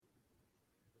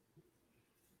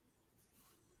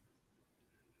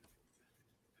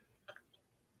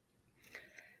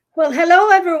Well,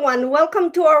 hello everyone.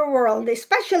 Welcome to our world,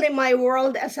 especially my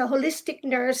world as a holistic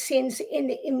nurse. Since in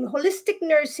holistic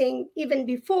nursing, even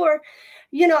before,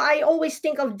 I always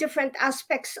think of different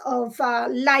aspects of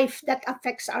life that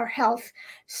affects our health.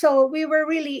 So we were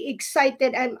really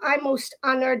excited, and I'm most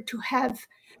honored to have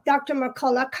Dr.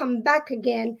 McCullough come back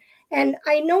again. And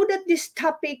I know that this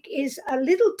topic is a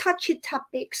little touchy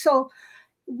topic, so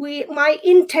my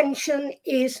intention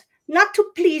is not to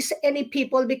please any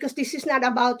people, because this is not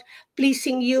about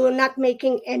pleasing you, not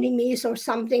making enemies or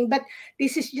something, but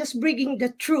this is just bringing the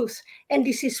truth, and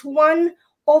this is one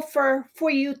offer for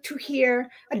you to hear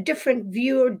a different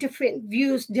view, different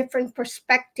views, different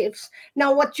perspectives.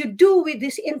 Now what you do with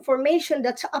this information,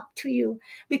 that's up to you,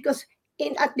 because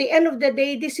at the end of the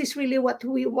day, this is really what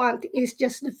we want, is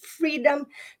just the freedom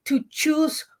to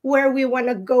choose where we want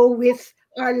to go with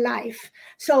our life.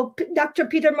 So, Dr.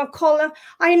 Peter McCullough,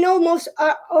 I know most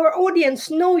our audience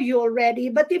know you already,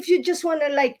 but if you just want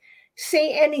to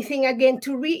say anything again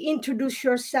to reintroduce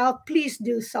yourself, please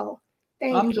do so.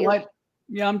 I'm Thank you. delighted.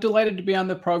 Yeah, I'm delighted to be on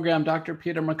the program, Dr.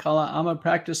 Peter McCullough. I'm a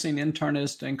practicing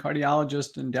internist and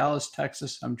cardiologist in Dallas,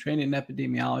 Texas. I'm trained in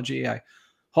epidemiology. I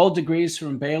hold degrees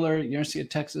from Baylor, University of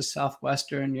Texas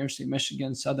Southwestern, University of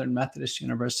Michigan, Southern Methodist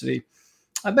University.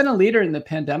 I've been a leader in the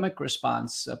pandemic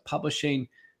response, publishing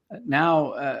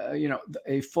now,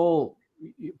 a full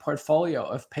portfolio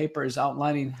of papers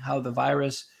outlining how the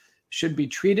virus should be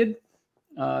treated.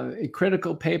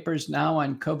 Critical papers now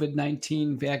on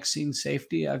COVID-19 vaccine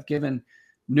safety. I've given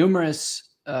numerous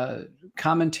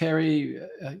commentary,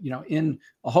 in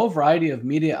a whole variety of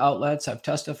media outlets. I've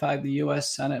testified in the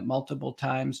U.S. Senate multiple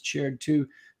times, chaired two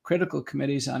critical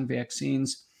committees on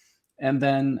vaccines, and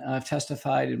then I've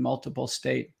testified in multiple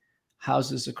state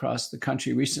houses across the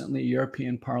country, recently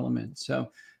European Parliament.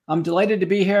 So I'm delighted to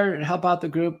be here and help out the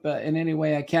group in any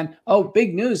way I can. Oh,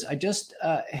 big news. I just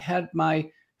had my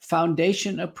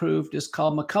foundation approved. It's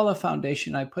called McCullough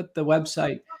Foundation. I put the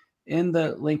website in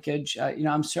the linkage.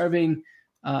 I'm serving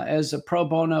as a pro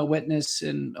bono witness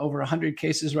in over 100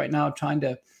 cases right now, trying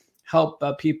to help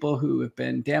people who have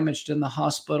been damaged in the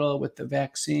hospital with the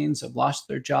vaccines, have lost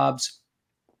their jobs,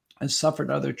 and suffered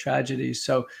other tragedies.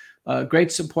 So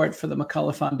great support for the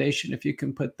McCullough Foundation. If you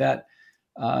can put that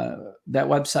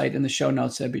website in the show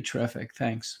notes, that'd be terrific.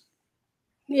 Thanks.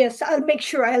 Yes, I'll make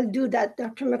sure I'll do that,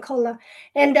 Dr. McCullough.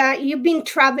 And you've been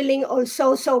traveling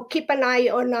also, so keep an eye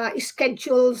on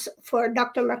schedules for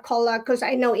Dr. McCullough, because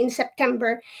I know in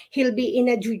September he'll be in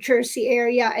a New Jersey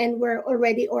area, and we're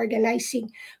already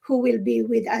organizing who will be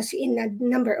with us in a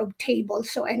number of tables.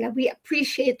 So, and we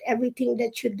appreciate everything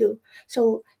that you do.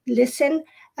 So listen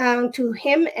to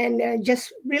him, and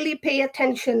just really pay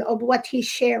attention of what he's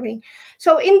sharing.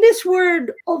 So in this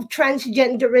word of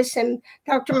transgenderism,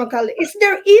 Dr. McCullough, is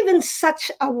there even such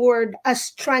a word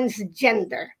as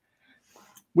transgender?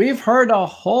 We've heard a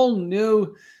whole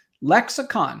new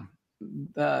lexicon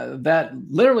that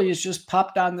literally has just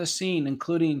popped on the scene,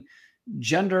 including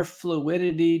gender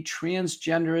fluidity,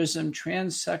 transgenderism,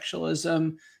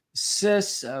 transsexualism,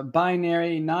 cis,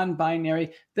 binary,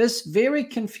 non-binary. This very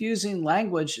confusing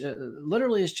language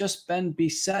literally has just been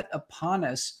beset upon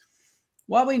us.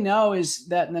 What we know is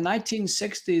that in the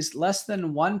 1960s, less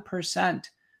than 1%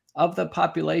 of the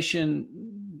population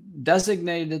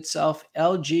designated itself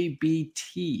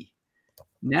LGBT.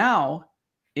 Now,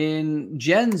 in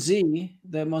Gen Z,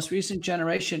 the most recent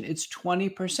generation, it's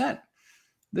 20%.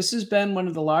 This has been one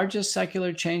of the largest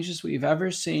secular changes we've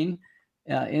ever seen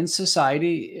in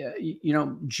society.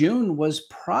 June was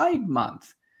Pride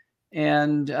Month,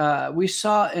 and we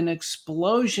saw an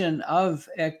explosion of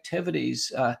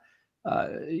activities.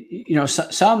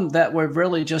 Some that were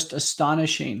really just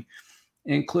astonishing,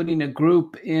 including a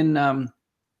group in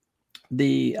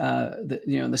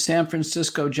the San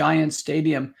Francisco Giants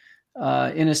Stadium,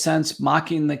 in a sense,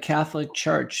 mocking the Catholic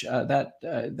Church.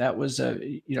 That was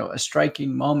a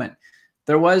striking moment.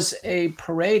 There was a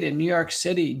parade in New York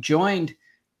City, joined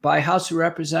by House of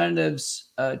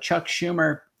Representatives Chuck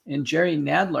Schumer and Jerry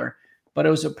Nadler, but it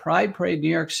was a pride parade in New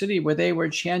York City where they were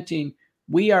chanting,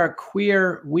 "We are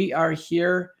queer, we are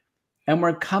here, and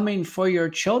we're coming for your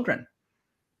children."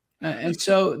 And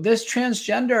so this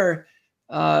transgender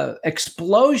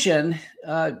explosion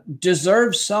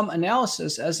deserves some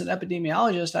analysis. As an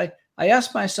epidemiologist, I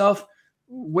asked myself,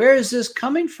 where is this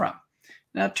coming from?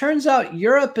 Now, it turns out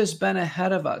Europe has been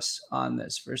ahead of us on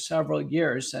this for several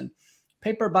years. And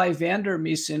paper by Vander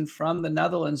Miesen from the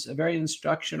Netherlands, very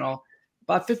instructional,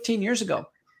 about 15 years ago.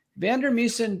 Vander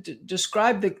Miesen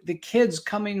described the kids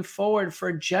coming forward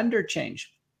for gender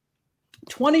change.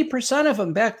 20% of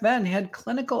them back then had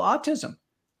clinical autism.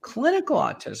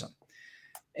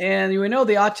 And we know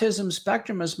the autism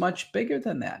spectrum is much bigger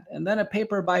than that. And then a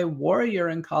paper by Warrior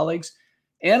and colleagues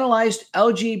analyzed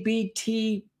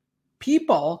LGBT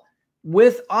people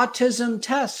with autism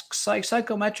tests, like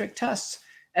psychometric tests,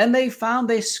 and they found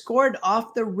they scored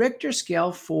off the Richter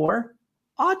scale for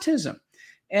autism.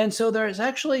 And so there's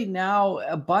actually now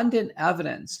abundant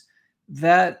evidence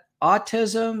that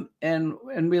autism and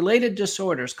related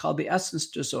disorders called the essence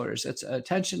disorders, it's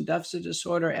attention deficit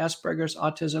disorder, Asperger's,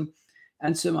 autism,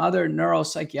 and some other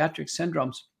neuropsychiatric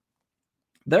syndromes,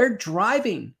 they're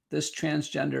driving this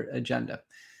transgender agenda.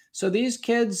 So these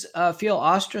kids feel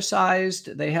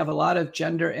ostracized. They have a lot of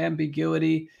gender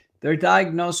ambiguity. They're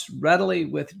diagnosed readily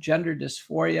with gender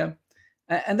dysphoria.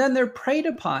 And then they're preyed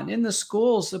upon in the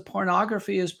schools. The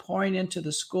pornography is pouring into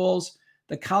the schools.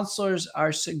 The counselors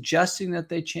are suggesting that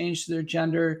they change their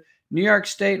gender. New York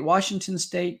State, Washington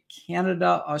State,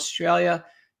 Canada, Australia.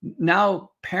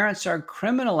 Now parents are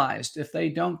criminalized if they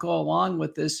don't go along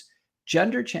with this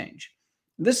gender change.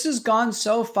 This has gone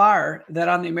so far that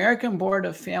on the American Board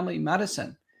of Family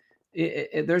Medicine,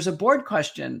 there's a board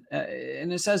question,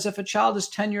 and it says if a child is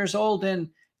 10 years old and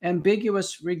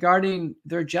ambiguous regarding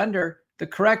their gender, the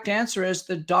correct answer is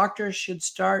the doctor should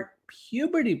start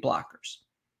puberty blockers.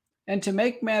 And to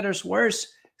make matters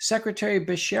worse, Secretary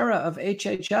Becerra of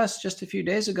HHS just a few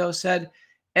days ago said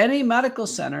any medical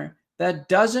center that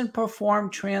doesn't perform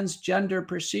transgender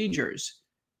procedures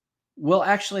will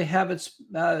actually have its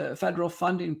federal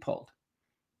funding pulled.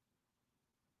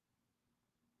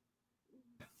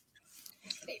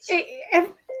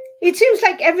 It seems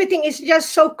like everything is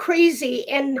just so crazy,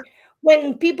 and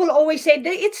when people always say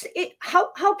that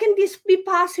how can this be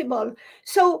possible?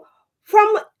 So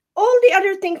from all the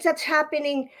other things that's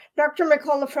happening, Dr.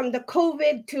 McCullough, from the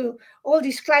COVID to all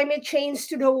these climate change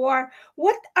to the war,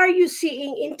 what are you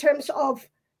seeing in terms of,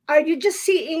 are you just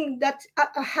seeing that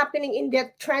happening in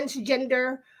that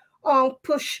transgender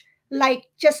push, like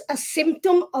just a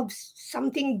symptom of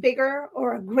something bigger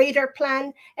or a greater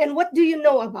plan? And what do you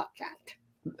know about that?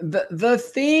 The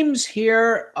themes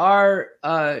here are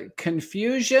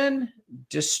confusion,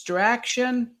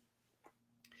 distraction,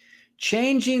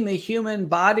 changing the human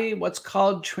body, what's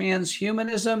called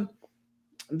transhumanism.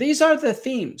 These are the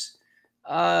themes.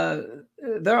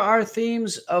 There are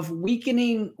themes of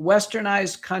weakening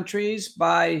westernized countries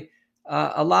by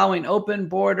allowing open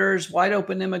borders, wide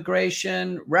open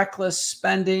immigration, reckless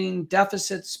spending,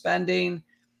 deficit spending,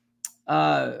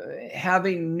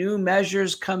 having new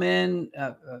measures come in,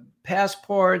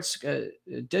 passports,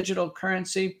 digital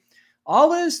currency.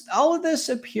 All of this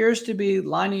appears to be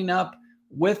lining up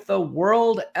with the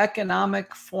World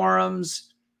Economic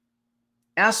Forum's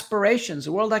aspirations.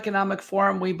 The World Economic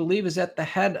Forum, we believe, is at the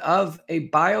head of a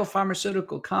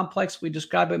biopharmaceutical complex we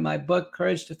describe in my book,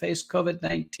 Courage to Face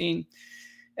COVID-19.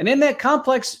 And in that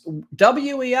complex,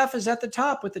 WEF is at the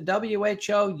top with the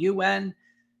WHO, UN,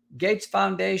 Gates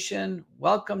Foundation,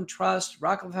 Wellcome Trust,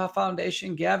 Rockefeller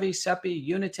Foundation, Gavi, CEPI,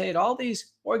 Unitate. All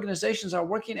these organizations are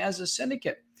working as a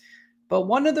syndicate. But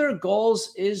one of their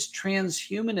goals is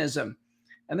transhumanism.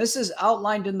 And this is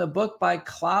outlined in the book by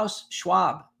Klaus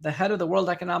Schwab, the head of the World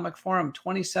Economic Forum,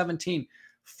 2017,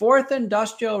 Fourth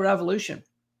Industrial Revolution.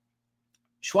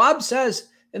 Schwab says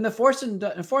in the Fourth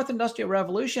Industrial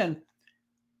Revolution,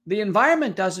 the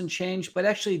environment doesn't change, but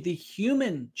actually the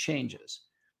human changes.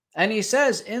 And he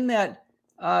says in that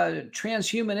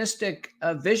transhumanistic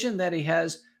vision that he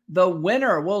has, the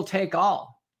winner will take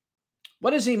all.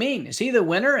 What does he mean? Is he the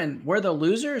winner and we're the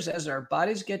losers as our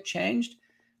bodies get changed?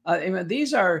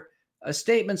 These are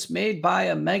statements made by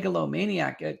a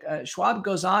megalomaniac. Schwab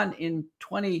goes on in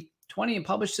 2020 and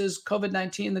publishes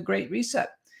COVID-19, the Great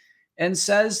Reset, and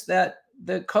says that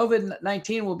the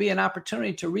COVID-19 will be an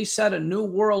opportunity to reset a new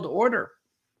world order.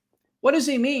 What does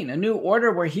he mean? A new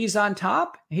order where he's on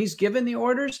top? He's given the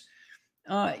orders?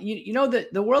 You know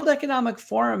that the World Economic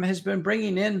Forum has been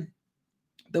bringing in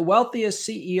the wealthiest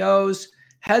CEOs,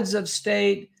 heads of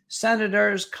state,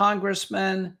 senators,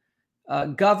 congressmen,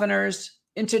 governors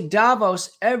into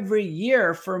Davos every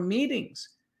year for meetings.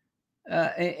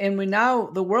 And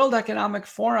the World Economic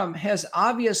Forum has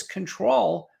obvious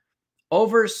control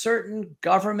over certain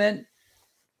government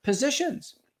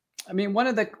positions. I mean, one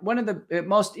of the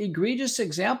most egregious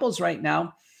examples right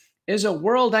now is a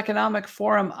World Economic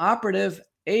Forum operative,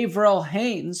 Avril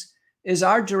Haines, is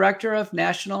our director of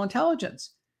national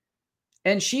intelligence.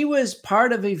 And she was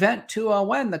part of Event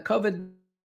 201, the COVID-19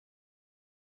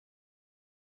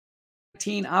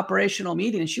 operational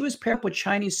meeting. And she was paired up with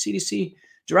Chinese CDC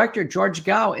Director George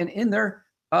Gao. And in their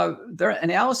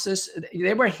analysis,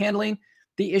 they were handling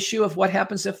the issue of what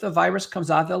happens if the virus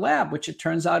comes out of the lab, which it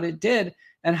turns out it did.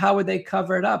 And how would they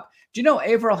cover it up? Do you know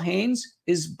Avril Haines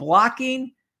is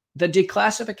blocking the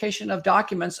declassification of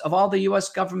documents of all the US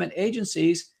government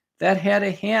agencies that had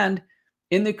a hand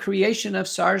in the creation of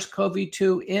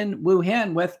SARS-CoV-2 in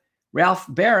Wuhan with Ralph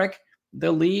Barrick,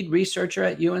 the lead researcher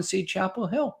at UNC Chapel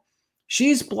Hill.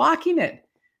 She's blocking it.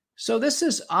 So this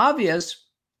is obvious.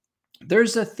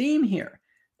 There's a theme here.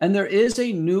 And there is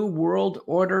a new world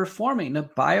order forming, a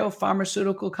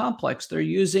biopharmaceutical complex. They're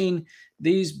using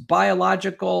these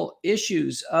biological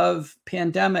issues of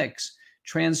pandemics,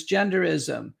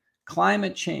 transgenderism,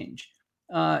 climate change.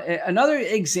 Another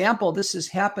example this is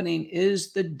happening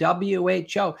is the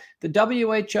WHO. The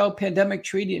WHO Pandemic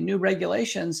Treaty and new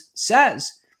regulations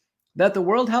says that the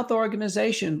World Health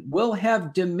Organization will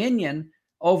have dominion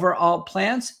over all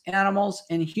plants, animals,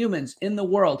 and humans in the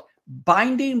world,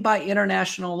 binding by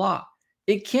international law.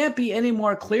 It can't be any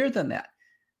more clear than that.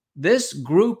 This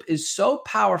group is so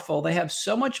powerful. They have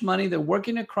so much money. They're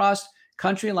working across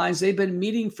country lines. They've been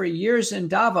meeting for years in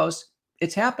Davos.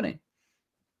 It's happening.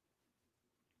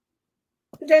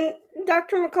 Then,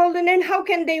 Dr. McCullough, then how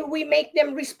can we make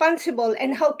them responsible,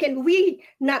 and how can we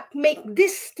not make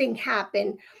this thing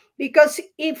happen? Because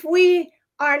if we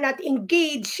are not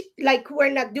engaged, like we're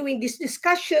not doing this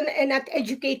discussion and not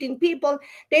educating people,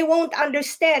 they won't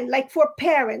understand. Like for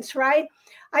parents, right?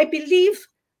 I believe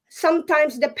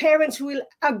sometimes the parents will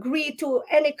agree to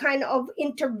any kind of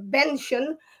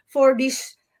intervention for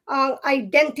this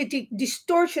identity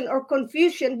distortion or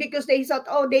confusion because they thought,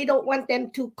 oh, they don't want them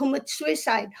to commit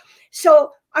suicide.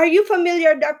 So are you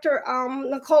familiar, Dr.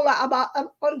 McCullough, about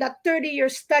on that 30-year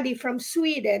study from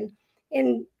Sweden?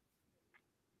 And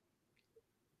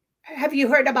have you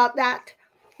heard about that?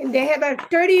 And they have a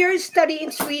 30-year study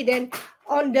in Sweden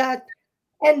on that,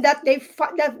 and that the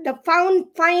found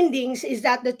findings is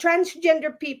that the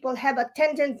transgender people have a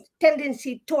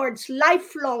tendency towards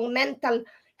lifelong mental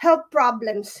health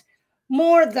problems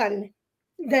more than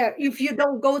if you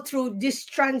don't go through this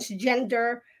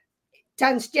transgenderism.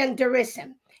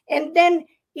 And then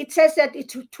it says that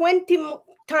it's 20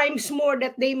 times more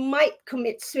that they might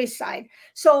commit suicide.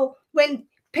 So when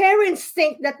parents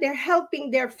think that they're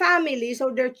helping their families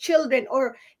or their children,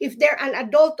 or if they're an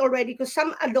adult already, because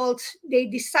some adults, they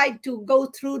decide to go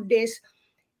through this,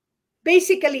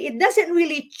 basically it doesn't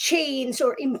really change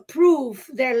or improve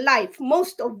their life,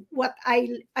 most of what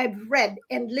I've read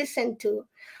and listened to.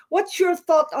 What's your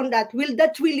thought on that? Will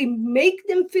that really make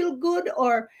them feel good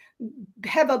or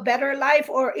have a better life,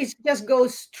 or it just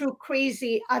goes through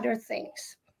crazy other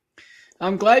things?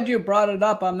 I'm glad you brought it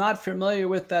up. I'm not familiar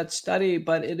with that study,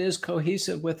 but it is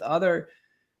cohesive with other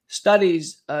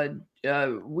studies.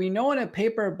 We know in a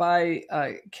paper by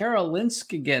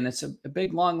Karolinskagen, it's a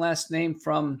big long last name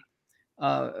from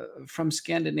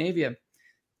Scandinavia,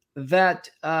 that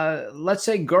let's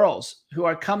say girls who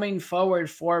are coming forward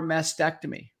for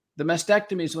mastectomy. The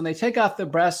mastectomies, when they take off the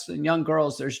breasts in young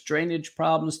girls, there's drainage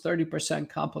problems, 30%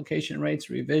 complication rates,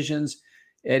 revisions,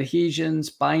 adhesions,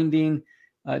 binding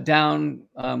down.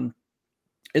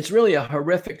 It's really a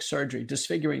horrific surgery,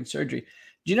 disfiguring surgery.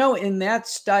 Do you know, in that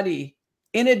study,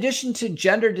 in addition to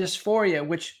gender dysphoria,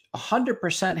 which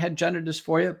 100% had gender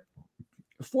dysphoria,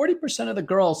 40% of the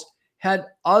girls had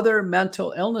other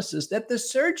mental illnesses that the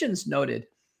surgeons noted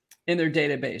in their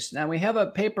database. Now, we have a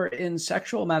paper in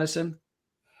Sexual Medicine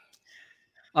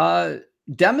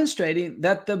demonstrating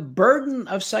that the burden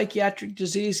of psychiatric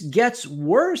disease gets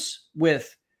worse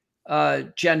with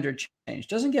gender change.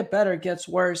 Doesn't get better, it gets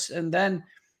worse. And then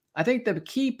I think the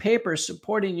key paper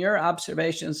supporting your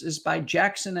observations is by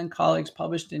Jackson and colleagues,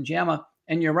 published in JAMA.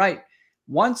 And you're right.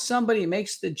 Once somebody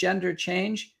makes the gender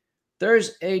change,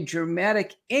 there's a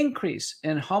dramatic increase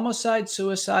in homicide,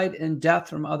 suicide, and death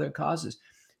from other causes.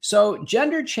 So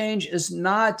gender change is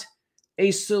not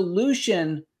a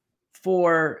solution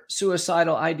for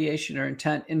suicidal ideation or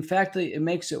intent. In fact, it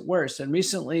makes it worse. And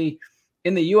recently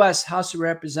in the US House of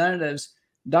Representatives,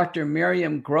 Dr.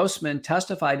 Miriam Grossman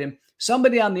testified, and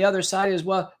somebody on the other side as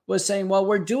well was saying, well,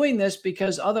 we're doing this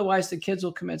because otherwise the kids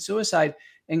will commit suicide.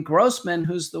 And Grossman,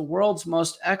 who's the world's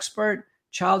most expert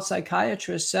child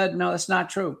psychiatrist, said, no, that's not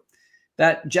true.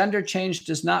 That gender change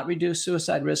does not reduce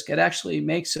suicide risk. It actually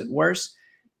makes it worse.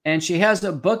 And she has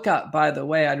a book out, by the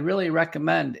way, I'd really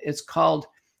recommend. It's called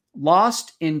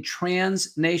Lost in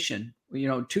Trans Nation. You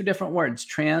know, two different words,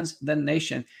 trans, then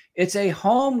nation. It's a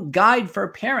home guide for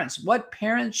parents, what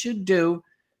parents should do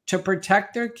to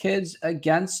protect their kids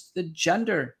against the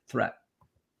gender threat.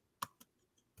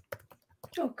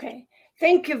 Okay.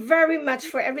 Thank you very much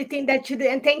for everything that you do.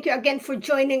 And thank you again for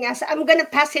joining us. I'm going to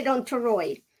pass it on to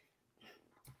Roy.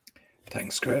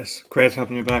 Thanks, Chris. Great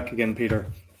having you back again, Peter.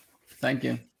 Thank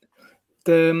you.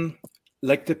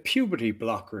 like the puberty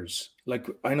blockers, like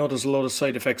I know there's a lot of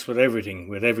side effects with everything,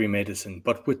 with every medicine,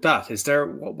 but with that, is there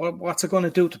what's it going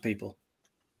to do to people?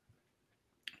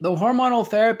 The hormonal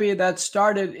therapy that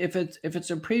started, if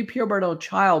it's a prepubertal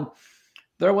child,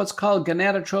 they're what's called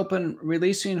gonadotropin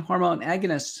releasing hormone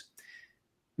agonists.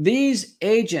 These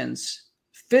agents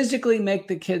physically make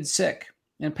the kid sick.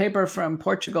 In a paper from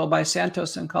Portugal by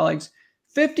Santos and colleagues,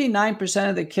 59%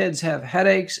 of the kids have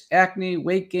headaches, acne,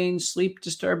 weight gain, sleep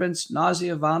disturbance,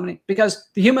 nausea, vomiting, because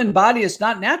the human body is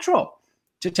not natural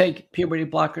to take puberty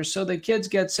blockers. So the kids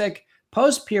get sick.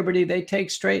 Post-puberty, they take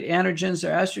straight androgens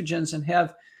or estrogens and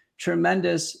have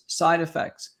tremendous side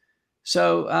effects.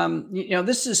 So,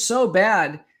 this is so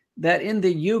bad that in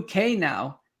the UK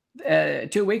now,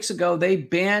 2 weeks ago, they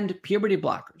banned puberty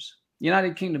blockers.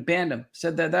 United Kingdom banned them,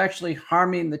 said that they're actually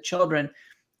harming the children.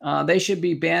 They should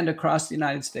be banned across the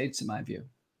United States, in my view.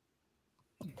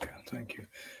 Okay, thank you.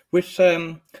 With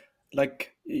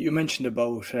like you mentioned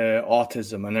about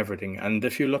autism and everything, and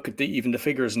if you look at even the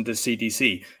figures in the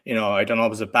CDC, I don't know,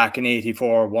 was it back in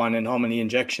 84, one in how many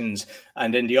injections,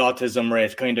 and then the autism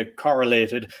rate kind of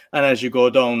correlated, and as you go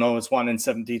down, now it's 1 in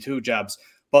 72 jabs.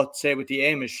 But say with the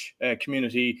Amish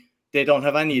community, they don't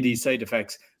have any of these side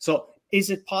effects. So is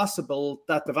it possible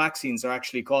that the vaccines are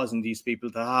actually causing these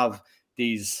people to have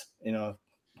these,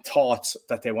 thoughts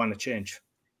that they want to change?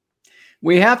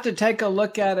 We have to take a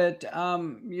look at it.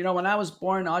 When I was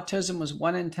born, autism was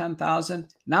 1 in 10,000.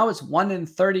 Now it's 1 in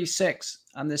 36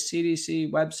 on the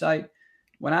CDC website.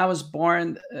 When I was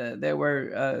born, there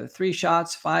were 3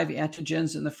 shots, 5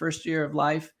 antigens in the first year of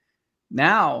life.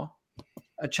 Now,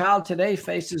 a child today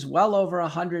faces well over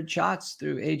 100 shots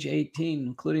through age 18,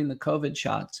 including the COVID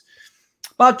shots.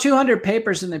 About 200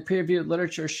 papers in the peer-reviewed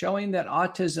literature showing that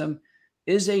autism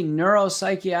is a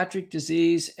neuropsychiatric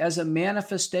disease as a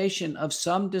manifestation of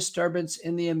some disturbance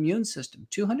in the immune system.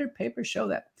 200 papers show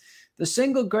that. The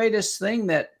single greatest thing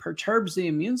that perturbs the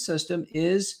immune system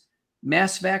is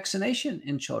mass vaccination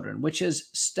in children, which has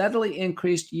steadily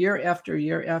increased year after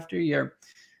year after year.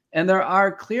 And there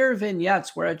are clear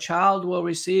vignettes where a child will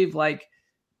receive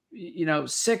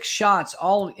 6 shots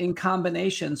all in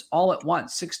combinations all at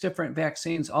once, 6 different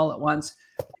vaccines all at once,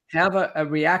 have a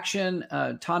reaction,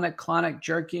 tonic-clonic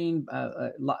jerking,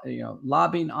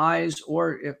 lobbing eyes,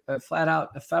 or flat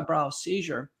out a febrile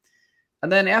seizure. And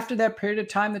then after that period of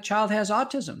time, the child has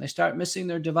autism. They start missing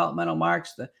their developmental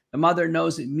marks. The mother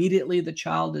knows immediately the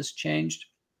child is changed.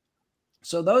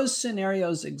 So those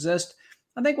scenarios exist.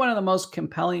 I think one of the most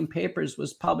compelling papers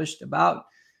was published about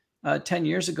 10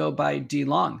 years ago by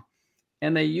DeLong.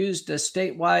 And they used a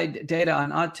statewide data on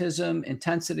autism,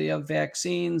 intensity of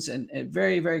vaccines, and a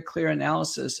very, very clear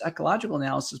analysis, ecological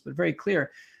analysis, but very clear.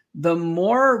 The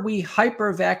more we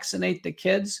hyper-vaccinate the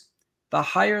kids, the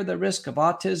higher the risk of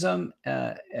autism,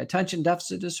 attention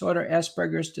deficit disorder,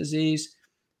 Asperger's disease,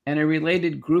 and a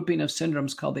related grouping of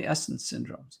syndromes called the essence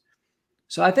syndromes.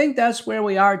 So I think that's where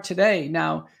we are today.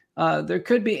 Now, there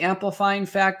could be amplifying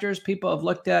factors. People have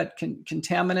looked at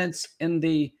contaminants in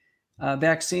the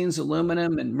vaccines,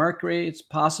 aluminum and mercury. It's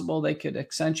possible they could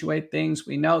accentuate things.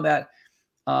 We know that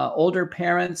older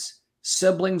parents,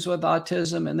 siblings with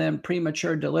autism, and then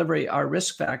premature delivery are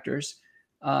risk factors.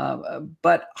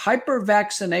 But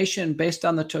hyper-vaccination, based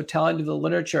on the totality of the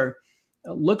literature,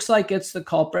 looks like it's the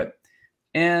culprit.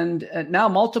 And now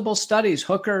multiple studies,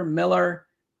 Hooker, Miller,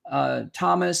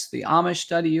 Thomas, the Amish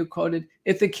study you quoted.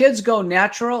 If the kids go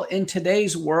natural in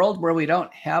today's world where we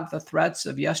don't have the threats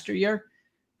of yesteryear,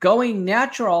 going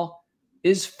natural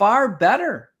is far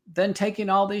better than taking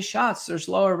all these shots. There's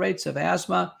lower rates of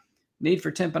asthma, need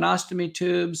for tympanostomy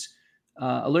tubes,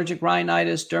 allergic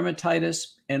rhinitis,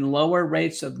 dermatitis, and lower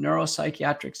rates of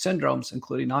neuropsychiatric syndromes,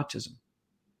 including autism.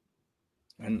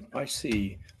 And I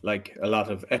see a lot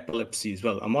of epilepsy as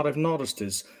well. And what I've noticed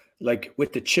is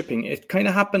with the chipping, it kind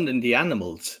of happened in the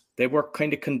animals. They were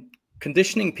kind of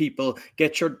conditioning people,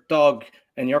 get your dog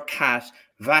and your cat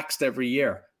vaxxed every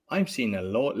year. I'm seeing a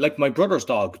lot, my brother's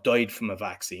dog died from a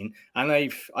vaccine, and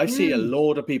I see a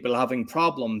load of people having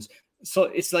problems. So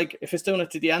it's if it's doing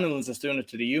it to the animals, it's doing it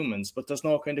to the humans, but there's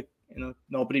no kind of,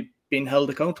 nobody being held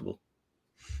accountable.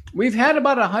 We've had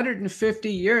about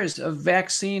 150 years of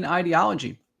vaccine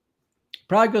ideology.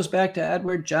 Probably goes back to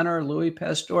Edward Jenner, Louis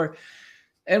Pasteur.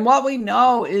 And what we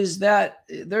know is that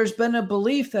there's been a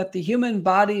belief that the human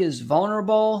body is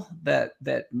vulnerable, that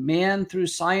man through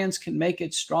science can make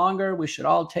it stronger. We should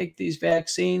all take these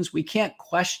vaccines. We can't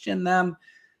question them.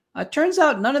 It turns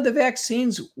out none of the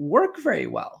vaccines work very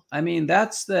well. I mean,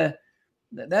 that's the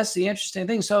interesting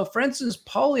thing. So, for instance,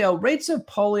 rates of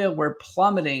polio were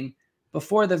plummeting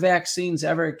before the vaccines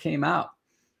ever came out.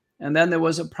 And then there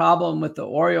was a problem with the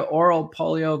oral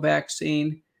polio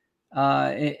vaccine,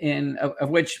 of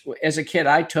which as a kid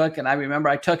I took, and I remember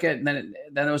I took it, and then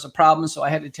there was a problem, so I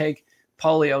had to take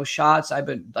polio shots. I've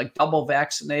been like double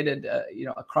vaccinated,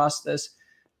 across this.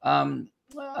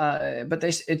 But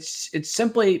it's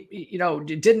simply,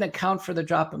 it didn't account for the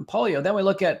drop in polio. Then we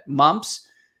look at mumps,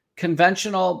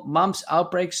 conventional mumps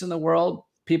outbreaks in the world.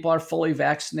 People are fully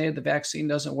vaccinated. The vaccine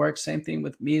doesn't work. Same thing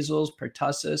with measles,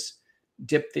 pertussis,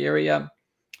 diphtheria.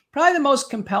 Probably the most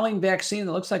compelling vaccine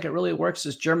that looks like it really works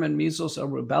is German measles or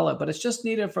rubella, but it's just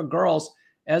needed for girls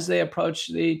as they approach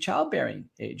the childbearing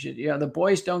age. The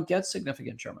boys don't get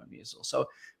significant German measles. So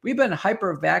we've been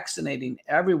hyper vaccinating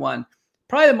everyone.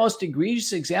 Probably the most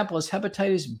egregious example is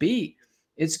hepatitis B.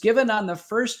 It's given on the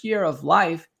first year of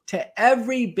life to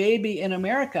every baby in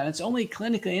America. And it's only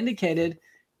clinically indicated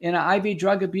in an IV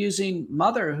drug abusing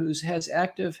mother who has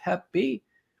active hep B.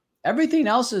 Everything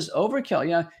else is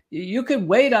overkill. You could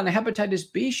wait on a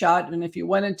hepatitis B shot. And if you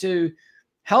went into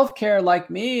healthcare like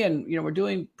me and, we're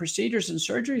doing procedures and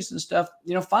surgeries and stuff,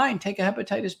 fine, take a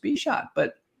hepatitis B shot.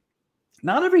 But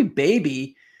not every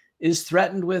baby is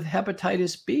threatened with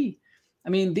hepatitis B. I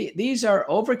mean, these are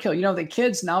overkill. The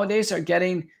kids nowadays are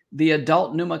getting the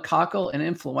adult pneumococcal and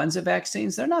influenza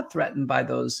vaccines. They're not threatened by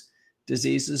those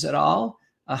diseases at all.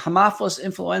 Haemophilus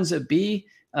influenza B,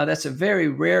 that's a very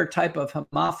rare type of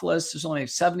Haemophilus. There's only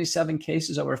 77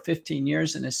 cases over 15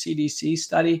 years in a CDC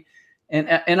study. And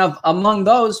among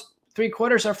those,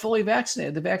 3/4 are fully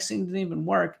vaccinated. The vaccine didn't even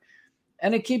work.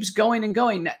 And it keeps going and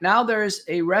going. Now there's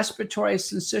a respiratory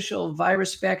syncytial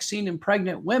virus vaccine in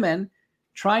pregnant women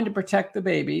trying to protect the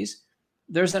babies.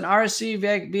 There's an RSV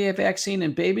vaccine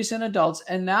in babies and adults.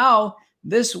 And now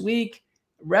this week,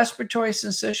 respiratory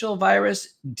syncytial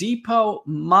virus depot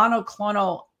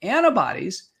monoclonal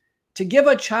antibodies to give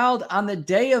a child on the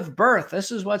day of birth.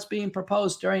 This is what's being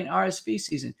proposed during RSV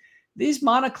season. These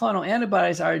monoclonal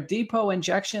antibodies are a depot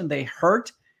injection. They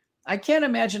hurt. I can't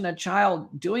imagine a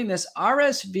child doing this.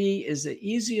 RSV is the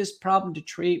easiest problem to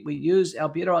treat. We use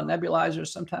albuterol nebulizers,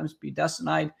 sometimes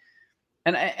budesonide.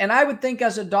 And I would think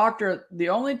as a doctor, the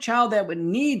only child that would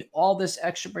need all this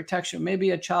extra protection may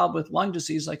be a child with lung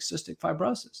disease like cystic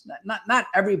fibrosis. Not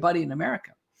everybody in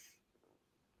America.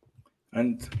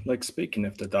 And like, speaking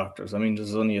of the doctors, I mean,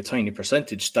 there's only a tiny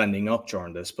percentage standing up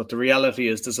during this, but the reality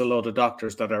is there's a lot of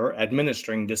doctors that are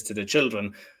administering this to the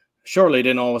children. Surely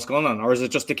they know what's going on, or is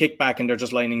it just a kickback and they're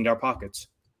just lining their pockets?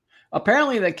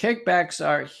 Apparently the kickbacks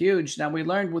are huge. Now, we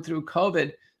learned through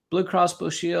COVID, Blue Cross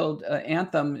Blue Shield,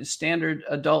 Anthem, standard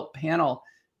adult panel,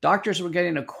 doctors were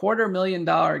getting $250,000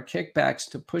 kickbacks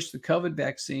to push the COVID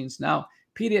vaccines. Now,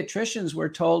 pediatricians, we're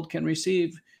told, can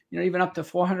receive even up to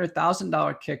 $400,000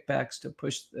 kickbacks to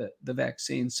push the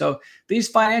vaccine. So these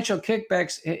financial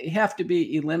kickbacks have to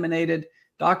be eliminated.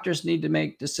 Doctors need to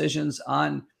make decisions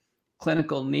on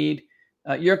clinical need.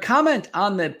 Your comment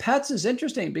on the pets is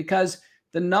interesting because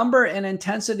the number and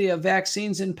intensity of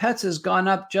vaccines in pets has gone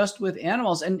up just with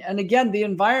animals. And again, the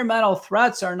environmental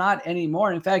threats are not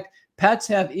anymore. In fact, pets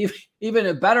have even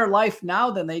a better life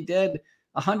now than they did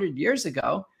 100 years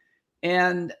ago.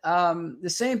 And the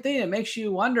same thing, it makes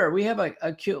you wonder. We have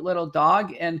a cute little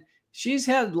dog, and she's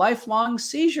had lifelong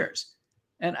seizures.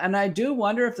 And I do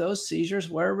wonder if those seizures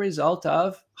were a result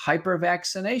of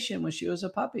hypervaccination when she was a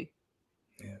puppy.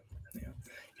 Yeah.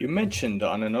 You mentioned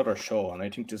on another show, and I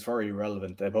think this is very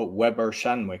relevant, about Weber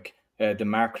Shandwick, the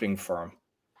marketing firm.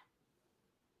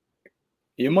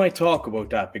 You might talk about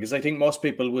that because I think most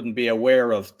people wouldn't be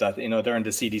aware of that. They're in the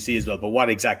CDC as well. But what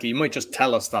exactly? You might just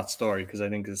tell us that story because I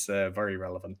think it's very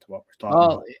relevant to what we're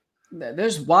talking about.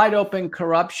 There's wide open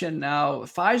corruption now.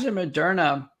 Pfizer and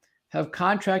Moderna have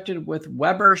contracted with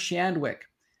Weber Shandwick.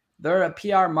 They're a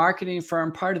PR marketing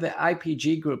firm, part of the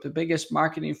IPG group, the biggest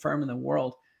marketing firm in the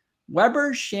world.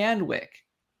 Weber Shandwick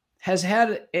has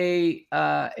had a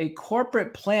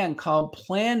corporate plan called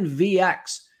Plan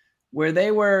VX, where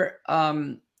they were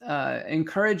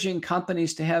encouraging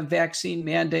companies to have vaccine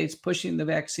mandates, pushing the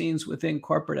vaccines within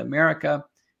corporate America.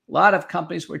 A lot of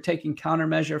companies were taking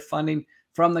countermeasure funding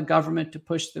from the government to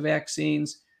push the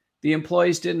vaccines. The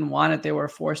employees didn't want it. They were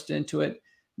forced into it.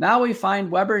 Now we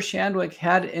find Weber Shandwick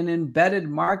had an embedded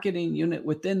marketing unit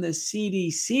within the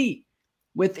CDC.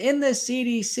 Within the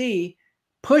CDC,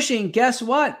 pushing, guess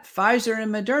what? Pfizer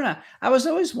and Moderna. I was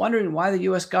always wondering why the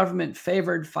U.S. government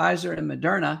favored Pfizer and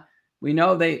Moderna. We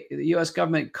know the U.S.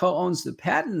 government co-owns the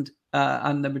patent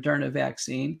on the Moderna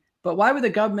vaccine, but why would the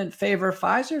government favor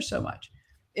Pfizer so much?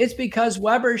 It's because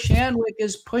Weber Shandwick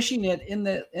is pushing it in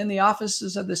the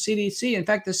offices of the CDC. In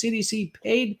fact, the CDC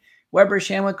paid Weber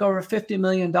Shandwick over $50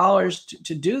 million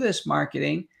to do this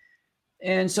marketing.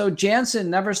 And so Janssen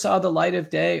never saw the light of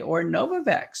day, or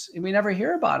Novavax. And we never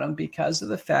hear about them because of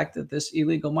the fact that this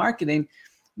illegal marketing.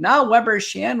 Now Weber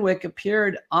Shandwick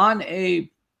appeared on a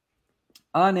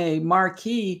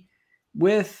marquee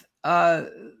with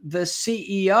the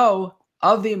CEO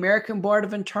of the American Board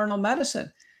of Internal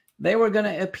Medicine. They were going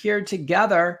to appear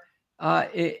together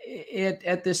at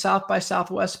the South by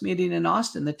Southwest meeting in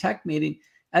Austin, the tech meeting.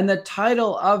 And the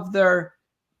title of their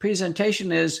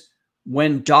presentation is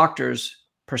 "When Doctors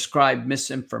Prescribe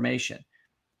Misinformation."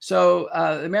 So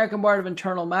the American Board of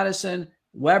Internal Medicine,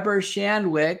 Weber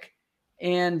Shandwick,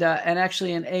 and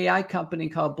actually an AI company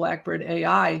called Blackbird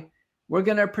AI, we're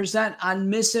going to present on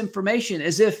misinformation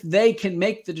as if they can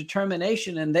make the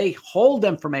determination, and they hold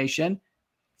information,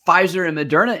 Pfizer and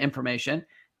Moderna information,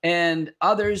 and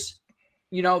others,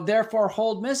 therefore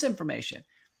hold misinformation.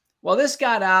 Well, this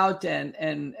got out,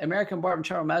 and American Board of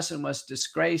Internal Medicine was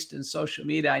disgraced in social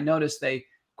media. I noticed they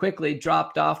quickly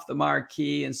dropped off the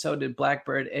marquee, and so did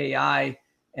Blackbird AI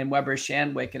and Weber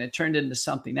Shandwick, and it turned into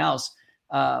something else.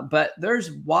 But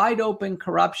there's wide open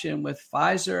corruption with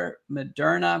Pfizer,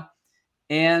 Moderna,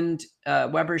 and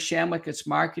Weber Shandwick, its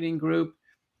marketing group.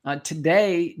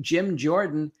 Today, Jim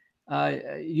Jordan,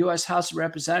 U.S. House of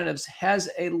Representatives, has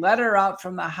a letter out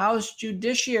from the House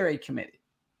Judiciary Committee.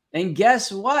 And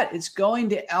guess what? It's going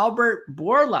to Albert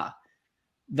Bourla,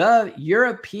 the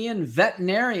European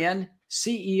veterinarian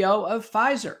CEO of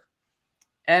Pfizer.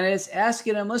 And it's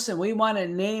asking him, listen, we want a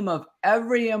name of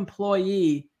every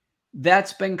employee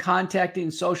that's been contacting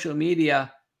social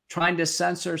media, trying to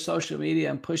censor social media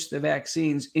and push the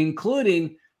vaccines,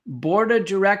 including Board of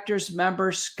Directors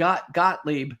member Scott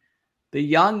Gottlieb, the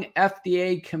young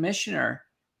FDA commissioner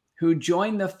who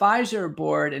joined the Pfizer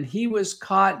board, and he was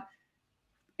caught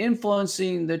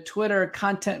influencing the Twitter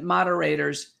content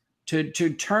moderators to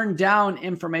turn down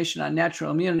information on natural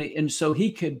immunity, and so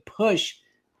he could push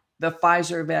the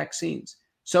Pfizer vaccines.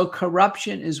 So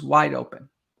corruption is wide open.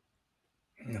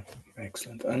 No,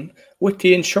 excellent. And with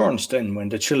the insurance then, when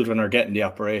the children are getting the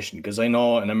operation, because I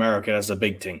know in America that's a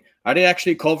big thing, are they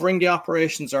actually covering the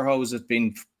operations, or how is it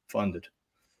being funded?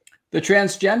 The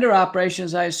transgender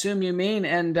operations, I assume you mean.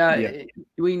 And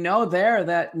we know there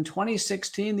that in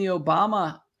 2016, the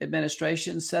Obama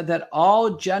administration said that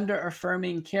all gender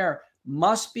affirming care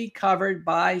must be covered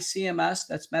by CMS,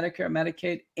 that's Medicare,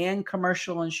 Medicaid, and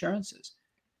commercial insurances.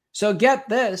 So get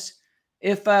this,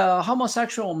 if a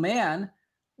homosexual man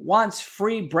wants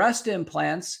free breast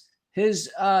implants, his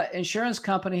insurance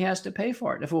company has to pay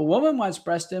for it. If a woman wants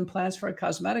breast implants for a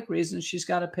cosmetic reason, she's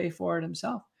got to pay for it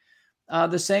himself.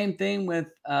 The same thing with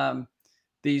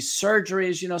these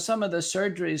surgeries. Some of the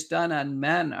surgeries done on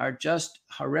men are just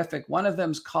horrific. One of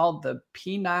them is called the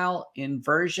penile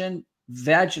inversion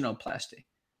vaginoplasty.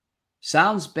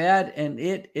 Sounds bad, and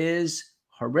it is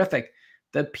horrific.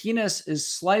 The penis is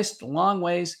sliced long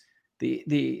ways.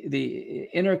 The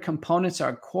inner components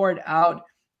are cored out,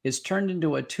 is turned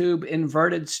into a tube,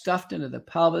 inverted, stuffed into the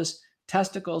pelvis.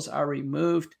 Testicles are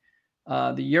removed.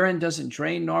 The urine doesn't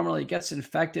drain normally. It gets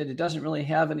infected. It doesn't really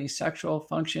have any sexual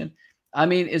function. I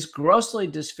mean, it's grossly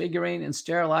disfiguring and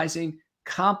sterilizing,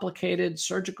 complicated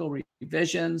surgical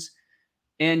revisions.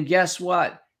 And guess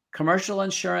what? Commercial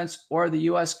insurance or the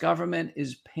U.S. government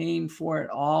is paying for it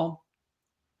all.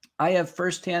 I have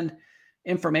firsthand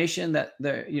information that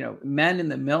the men in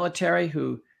the military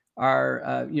who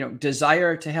are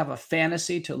desire to have a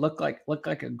fantasy to look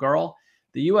like a girl.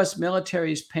 The U.S.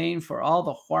 military is paying for all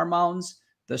the hormones,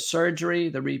 the surgery,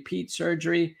 the repeat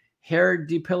surgery, hair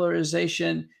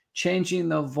depolarization, changing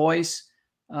the voice,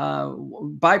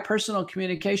 bipersonal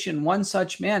communication. One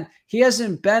such man, he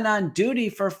hasn't been on duty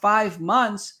for 5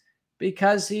 months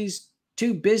because he's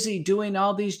too busy doing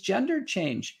all these gender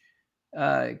change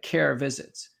care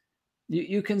visits.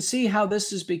 You can see how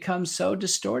this has become so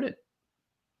distorted.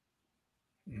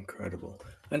 Incredible.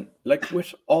 And like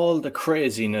with all the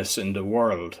craziness in the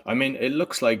world, I mean, it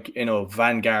looks like,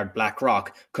 Vanguard,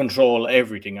 BlackRock control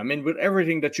everything. I mean, with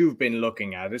everything that you've been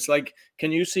looking at, it's like,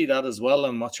 can you see that as well?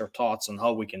 And what's your thoughts on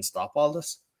how we can stop all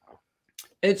this?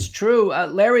 It's true.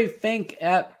 Larry Fink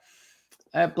at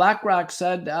BlackRock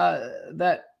said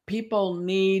that people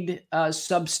need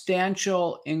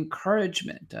substantial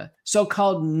encouragement,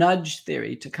 so-called nudge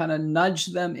theory, to kind of nudge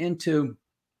them into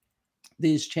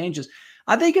these changes.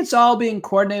 I think it's all being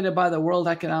coordinated by the World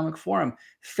Economic Forum.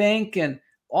 Fink and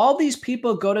all these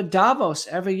people go to Davos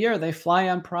every year. They fly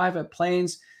on private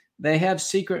planes. They have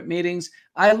secret meetings.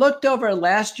 I looked over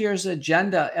last year's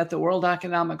agenda at the World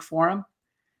Economic Forum.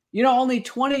 Only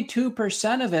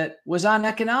 22% of it was on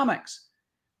economics.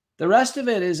 The rest of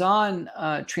it is on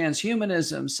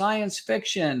transhumanism, science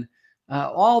fiction,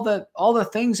 all the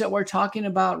things that we're talking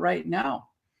about right now.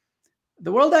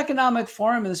 The World Economic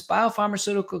Forum and this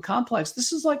biopharmaceutical complex,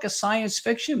 this is like a science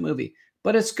fiction movie,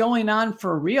 but it's going on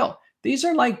for real. These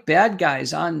are like bad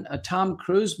guys on a Tom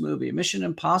Cruise movie, Mission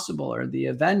Impossible or The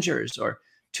Avengers or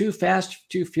Too Fast,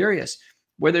 Too Furious,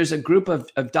 where there's a group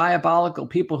of diabolical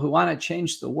people who want to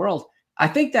change the world. I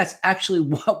think that's actually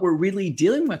what we're really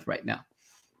dealing with right now.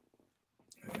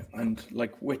 And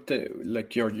like with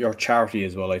your charity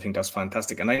as well, I think that's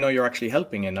fantastic. And I know you're actually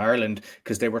helping in Ireland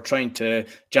because they were trying to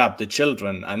jab the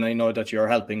children, and I know that you're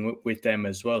helping with them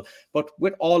as well. But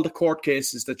with all the court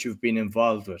cases that you've been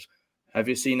involved with, have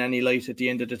you seen any light at the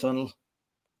end of the tunnel?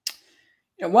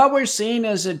 And what we're seeing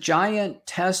is a giant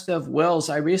test of wills.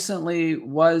 I recently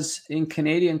was in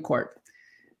Canadian court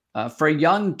for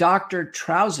young Dr.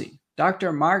 Trousey.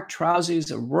 Dr. Mark Trousey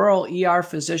is a rural ER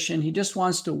physician. He just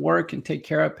wants to work and take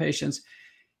care of patients.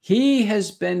 He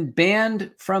has been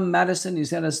banned from medicine.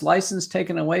 He's had his license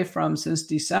taken away from him since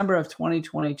December of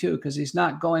 2022 because he's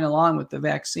not going along with the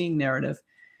vaccine narrative.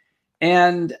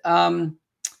 And,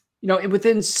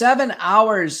 within 7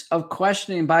 hours of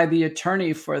questioning by the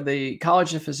attorney for the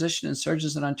College of Physicians and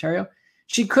Surgeons in Ontario,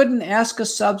 she couldn't ask a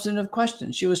substantive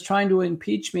question. She was trying to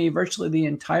impeach me virtually the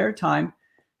entire time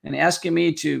and asking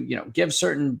me to, give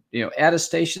certain,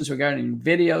 attestations regarding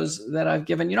videos that I've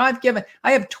given.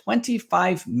 I have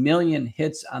 25 million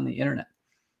hits on the internet.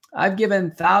 I've given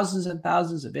thousands and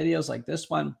thousands of videos like this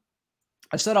one.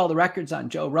 I set all the records on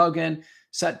Joe Rogan,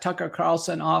 set Tucker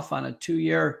Carlson off on a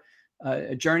 2-year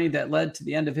journey that led to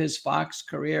the end of his Fox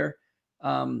career.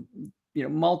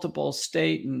 Multiple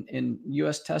state and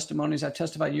U.S. testimonies. I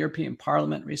testified in European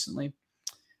Parliament recently.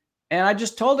 And I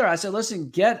just told her, I said,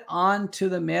 listen, get on to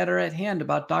the matter at hand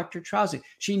about Dr. Trousey.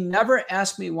 She never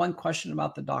asked me one question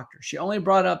about the doctor. She only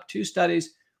brought up 2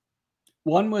 studies.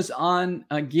 One was on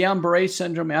Guillain-Barré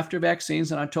syndrome after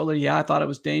vaccines. And I told her, yeah, I thought it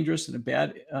was dangerous and a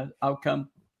bad outcome.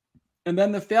 And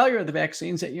then the failure of the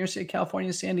vaccines at University of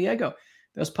California, San Diego,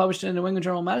 that was published in the New England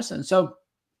Journal of Medicine. So,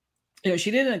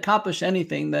 she didn't accomplish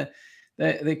anything.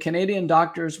 The Canadian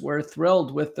doctors were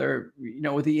thrilled with their,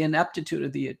 with the ineptitude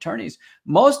of the attorneys.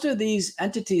 Most of these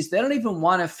entities, they don't even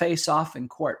want to face off in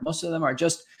court. Most of them are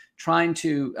just trying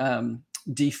to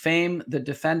defame the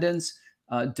defendants,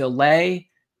 delay,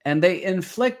 and they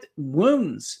inflict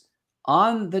wounds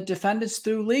on the defendants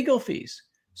through legal fees.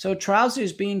 So Trousey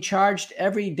is being charged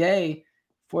every day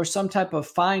for some type of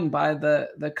fine by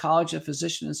the College of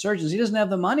Physicians and Surgeons. He doesn't have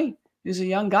the money. He's a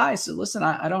young guy. So listen,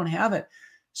 I don't have it.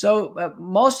 So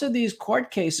most of these court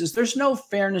cases, there's no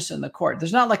fairness in the court.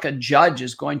 There's not like a judge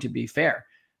is going to be fair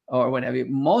or whatever.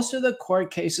 Most of the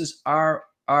court cases are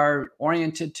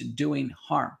oriented to doing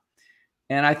harm.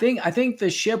 And I think the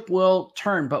ship will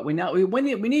turn, but we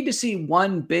need to see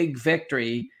one big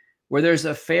victory where there's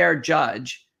a fair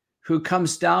judge who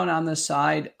comes down on the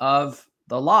side of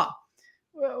the law.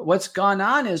 What's gone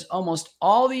on is almost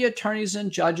all the attorneys and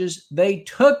judges, they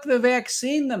took the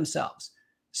vaccine themselves.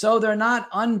 So they're not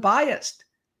unbiased.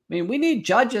 I mean, we need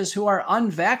judges who are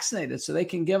unvaccinated so they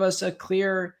can give us a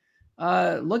clear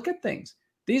look at things.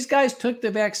 These guys took the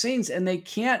vaccines and they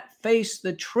can't face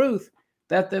the truth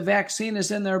that the vaccine is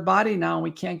in their body now and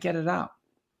we can't get it out.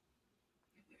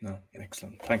 No,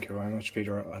 excellent. Thank you very much,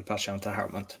 Peter. I'll pass you on to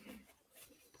Hartmut.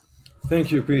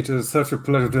 Thank you, Peter. It's such a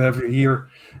pleasure to have you here.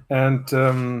 And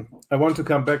I want to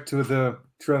come back to the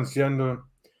transgender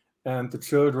and the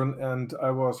children. And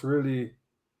I was really,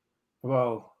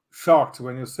 shocked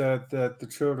when you said that the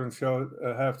children shall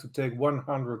have to take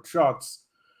 100 shots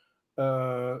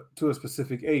to a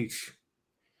specific age.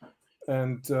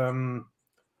 And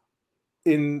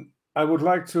I would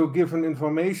like to give an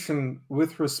information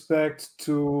with respect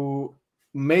to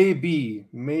maybe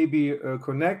a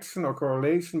connection or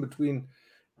correlation between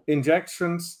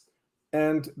injections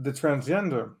and the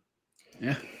transgender.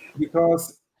 Yeah.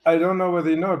 Because I don't know whether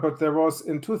you know it, but there was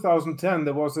in 2010,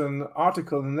 there was an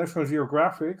article in National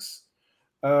Geographic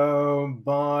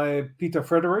by Peter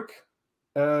Frederick,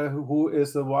 who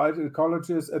is a wild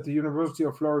ecologist at the University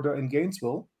of Florida in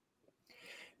Gainesville.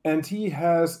 And he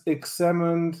has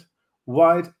examined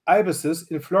white ibises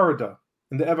in Florida,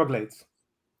 in the Everglades.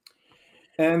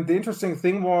 And the interesting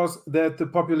thing was that the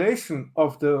population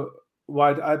of the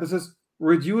white ibises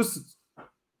reduced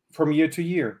from year to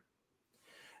year.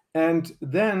 And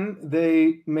then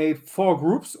they made 4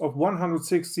 groups of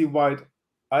 160 white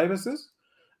ibises,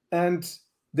 and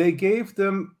they gave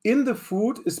them in the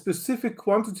food a specific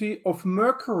quantity of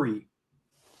mercury.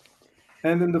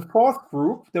 And in the 4th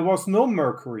group, there was no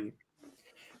mercury.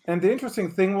 And the interesting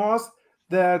thing was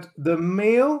that the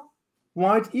male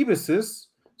white ibises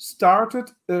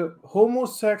started a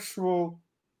homosexual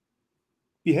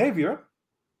behavior.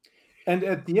 And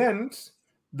at the end,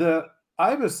 the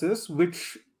ibises,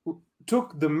 which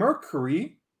took the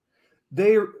mercury,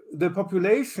 the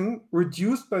population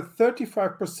reduced by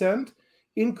 35%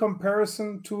 in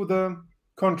comparison to the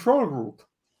control group.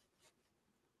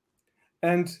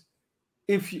 And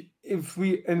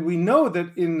we know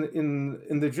that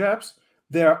in the jabs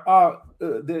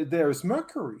there is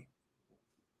mercury.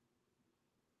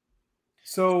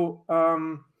 So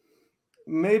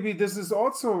maybe this is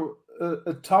also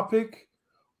a topic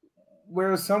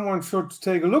where someone should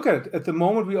take a look at. At the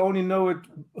moment, we only know it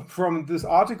from this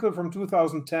article from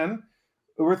 2010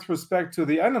 with respect to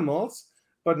the animals,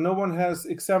 but no one has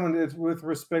examined it with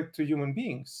respect to human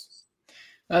beings.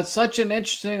 That's such an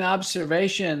interesting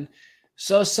observation.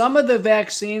 So some of the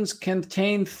vaccines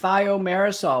contain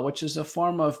thiomerisol, which is a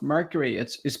form of mercury.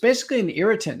 It's basically an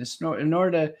irritant. It's in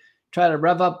order to try to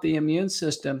rev up the immune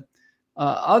system.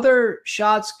 Other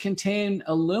shots contain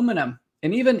aluminum,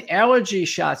 and even allergy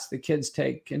shots the kids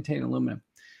take contain aluminum.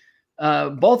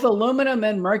 Both aluminum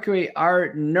and mercury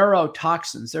are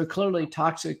neurotoxins. They're clearly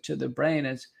toxic to the brain.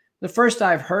 It's the first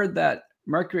I've heard that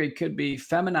mercury could be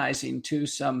feminizing to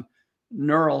some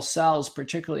neural cells,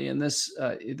 particularly in this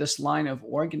line of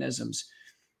organisms.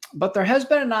 But there has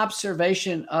been an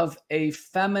observation of a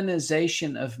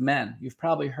feminization of men. You've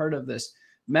probably heard of this.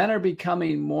 Men are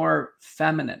becoming more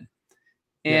feminine.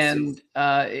 And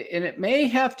it may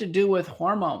have to do with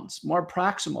hormones, more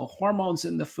proximal hormones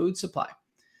in the food supply.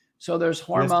 So there's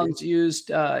hormones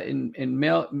used in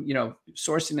milk,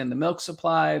 sourcing in the milk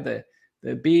supply, the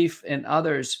beef, and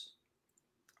others.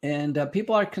 And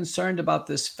people are concerned about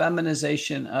this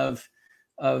feminization of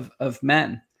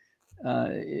men.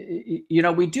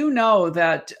 We do know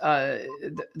that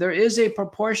there is a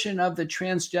proportion of the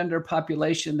transgender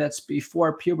population that's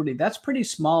before puberty. That's pretty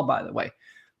small, by the way.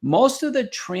 Most of the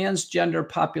transgender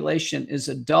population is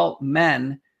adult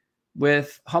men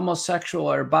with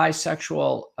homosexual or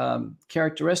bisexual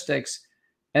characteristics,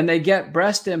 and they get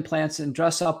breast implants and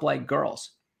dress up like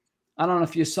girls. I don't know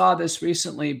if you saw this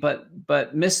recently,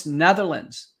 but Miss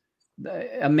Netherlands,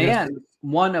 a man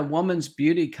won a woman's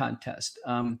beauty contest.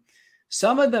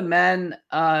 Some of the men,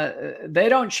 they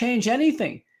don't change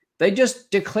anything. They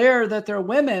just declare that they're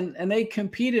women and they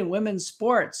compete in women's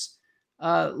sports.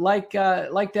 Like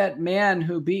that man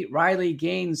who beat Riley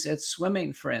Gaines at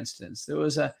swimming, for instance. There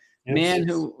was a man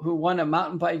who won a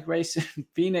mountain bike race in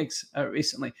Phoenix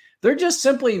recently. They're just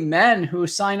simply men who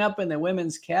sign up in the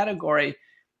women's category.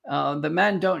 The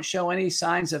men don't show any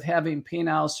signs of having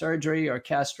penile surgery or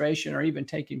castration or even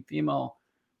taking female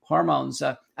hormones.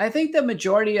 I think the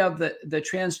majority of the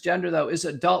transgender, though, is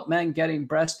adult men getting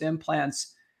breast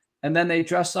implants, and then they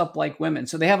dress up like women.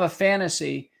 So they have a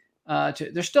fantasy.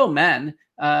 They're still men.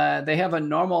 They have a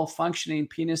normal functioning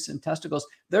penis and testicles.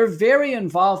 They're very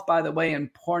involved, by the way, in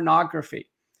pornography.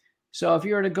 So if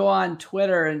you were to go on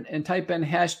Twitter and type in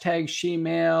hashtag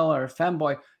 #shemale or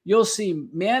femboy, you'll see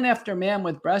man after man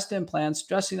with breast implants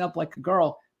dressing up like a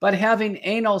girl, but having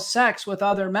anal sex with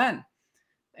other men.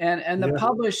 And the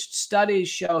published studies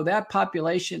show that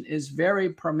population is very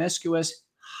promiscuous,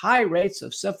 high rates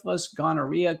of syphilis,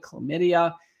 gonorrhea,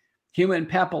 chlamydia, human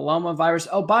papillomavirus.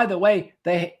 Oh, by the way,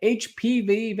 the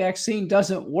HPV vaccine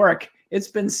doesn't work. It's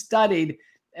been studied.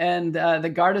 And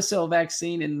the Gardasil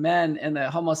vaccine in men and the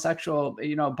homosexual,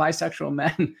 bisexual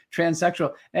men,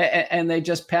 transsexual, and they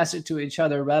just pass it to each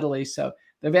other readily. So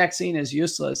the vaccine is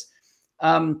useless.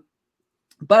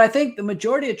 But I think the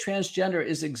majority of transgender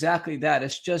is exactly that.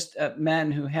 It's just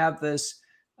men who have this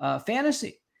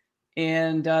fantasy,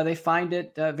 and they find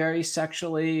it very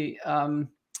sexually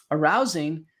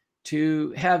arousing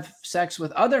to have sex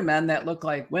with other men that look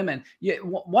like women.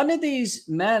 One of these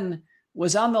men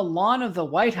was on the lawn of the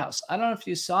White House. I don't know if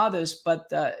you saw this, but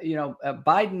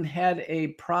Biden had a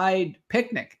pride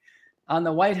picnic on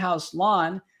the White House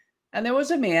lawn, and there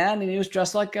was a man, and he was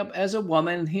dressed like as a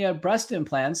woman, and he had breast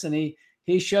implants, and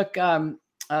he shook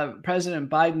President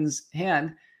Biden's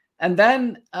hand. And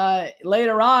then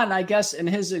later on, I guess in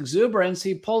his exuberance,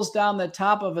 he pulls down the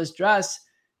top of his dress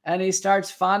and he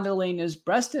starts fondling his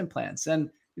breast implants.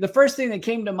 And the first thing that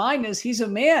came to mind is he's a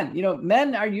man.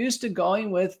 Men are used to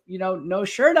going with, no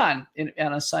shirt on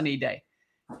a sunny day.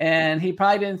 And he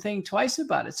probably didn't think twice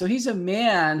about it. So he's a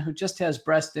man who just has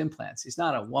breast implants. He's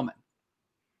not a woman.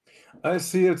 I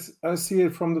see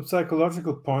it from the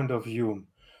psychological point of view.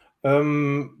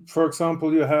 For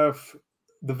example, you have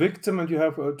the victim and you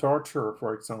have a torturer,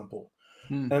 for example.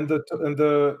 And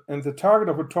the target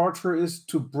of a torture is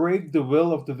to break the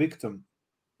will of the victim.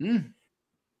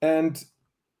 And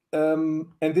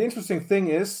the interesting thing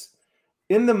is,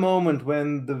 in the moment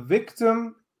when the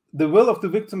victim the will of the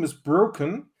victim is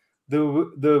broken,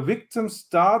 the victim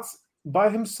starts by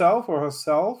himself or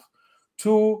herself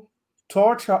to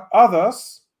torture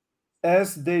others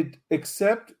as they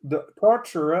accept the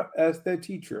torturer as their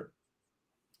teacher.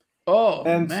 Oh,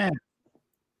 and man.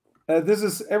 This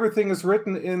is everything is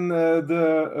written in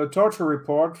the torture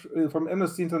report from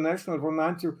Amnesty International from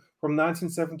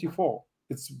 1974.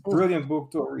 It's a brilliant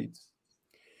book to read.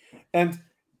 And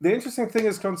the interesting thing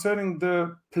is concerning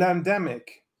the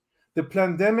pandemic. The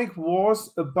pandemic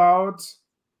was about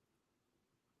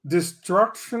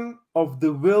destruction of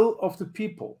the will of the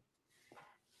people.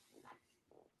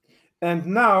 And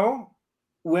now,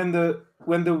 when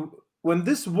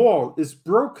this wall is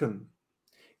broken,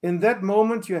 in that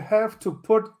moment you have to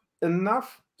put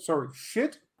enough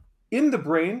shit in the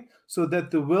brain so that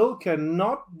the will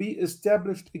cannot be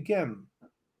established again.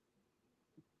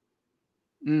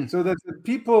 So that the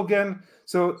people can.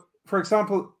 So, for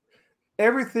example,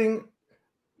 everything.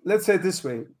 Let's say it this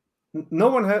way: no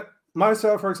one had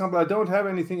myself, for example. I don't have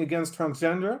anything against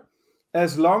transgender,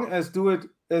 as long as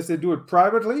they do it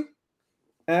privately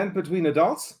and between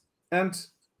adults, and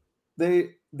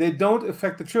they don't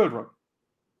affect the children.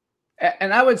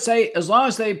 And I would say, as long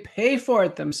as they pay for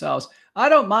it themselves, I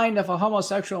don't mind if a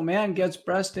homosexual man gets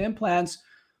breast implants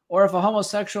or if a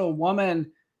homosexual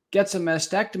woman gets a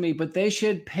mastectomy, but they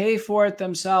should pay for it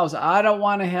themselves. I don't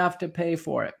want to have to pay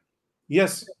for it.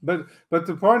 Yes, but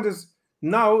the point is,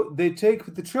 now they take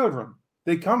the children.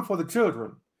 They come for the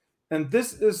children, and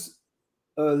this is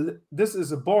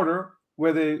a border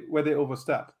where they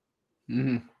overstep.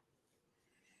 Mm-hmm.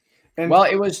 And well,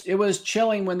 it was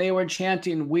chilling when they were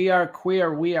chanting, "We are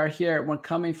queer, we are here, we're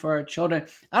coming for our children."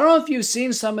 I don't know if you've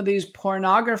seen some of these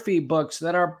pornography books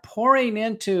that are pouring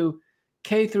into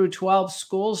K through 12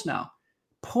 schools now.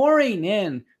 Pouring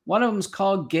in. One of them is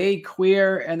called Gay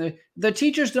Queer, and the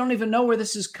teachers don't even know where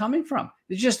this is coming from.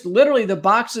 It's just literally the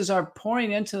boxes are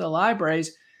pouring into the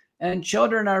libraries, and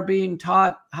children are being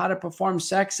taught how to perform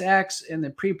sex acts in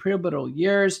the pre-pubertal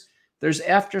years. There's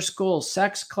after-school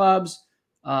sex clubs.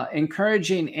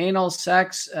 Encouraging anal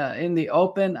sex in the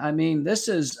open. I mean, this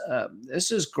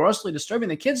is grossly disturbing.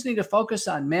 The kids need to focus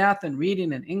on math and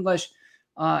reading and English.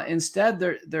 Instead,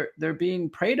 they're being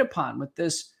preyed upon with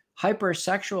this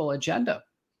hypersexual agenda.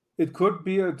 It could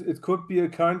be a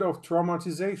kind of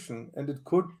traumatization, and it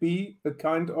could be a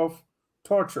kind of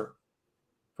torture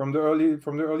from the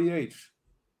early age.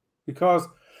 Because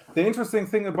the interesting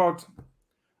thing about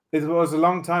it was a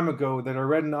long time ago that I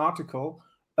read an article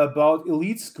about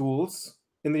elite schools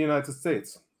in the United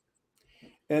States.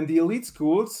 And the elite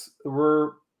schools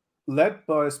were led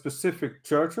by specific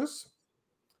churches,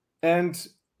 and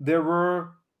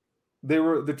the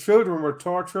children were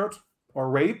tortured or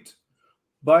raped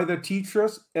by the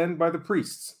teachers and by the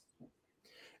priests.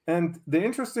 And the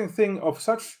interesting thing of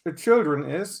such children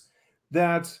is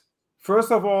that,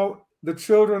 first of all, the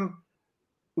children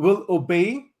will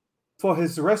obey for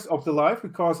his rest of the life,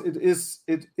 because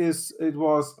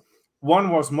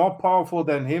one was more powerful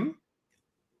than him.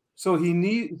 So he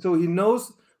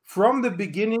knows from the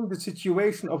beginning the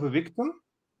situation of a victim.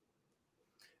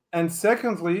 And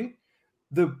secondly,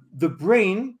 the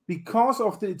brain, because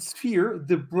of its fear,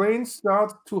 the brain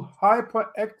starts to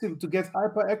get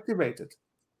hyperactivated.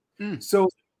 So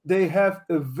they have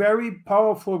a very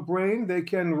powerful brain. They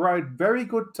can write very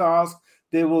good tasks.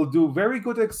 They will do very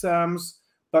good exams.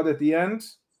 But at the end,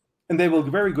 they will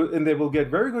get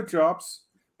very good jobs.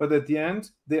 But at the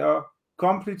end, they are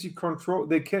completely controlled.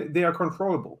 They are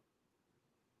controllable.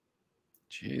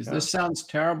 Jeez, yeah. This sounds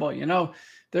terrible. You know,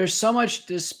 there's so much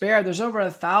despair. There's over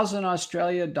 1,000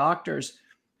 Australian doctors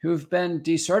who've been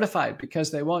decertified because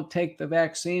they won't take the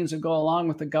vaccines and go along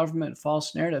with the government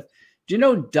false narrative. Do you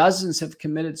know dozens have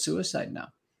committed suicide now?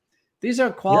 These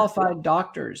are qualified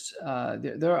doctors.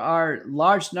 There are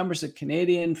large numbers of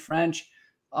Canadian, French,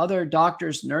 other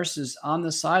doctors, nurses on the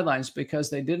sidelines because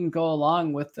they didn't go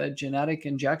along with the genetic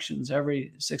injections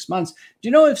every 6 months. Do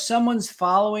you know if someone's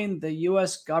following the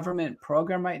U.S. government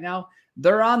program right now,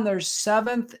 they're on their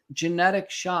 7th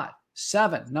genetic shot?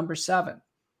 Number 7.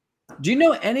 Do you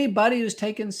know anybody who's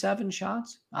taken 7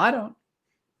 shots? I don't.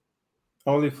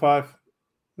 Only 5.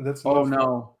 That's oh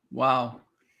no! Wow.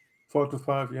 4 to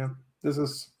 5. Yeah, this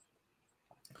is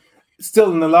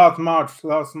still in the last March.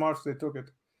 Last March they took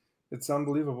it. It's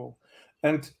unbelievable.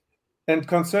 And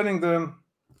concerning the,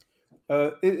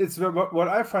 it's what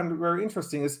I find very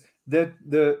interesting is that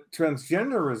the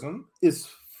transgenderism is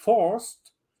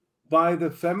forced by the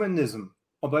feminism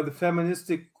or by the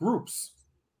feministic groups,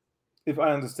 if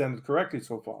I understand it correctly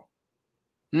so far.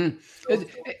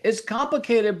 It's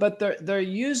complicated, but they're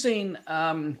using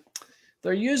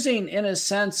they're using, in a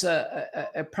sense,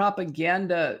 a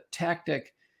propaganda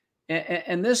tactic.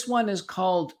 And this one is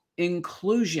called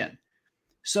inclusion.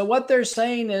 So what they're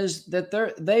saying is that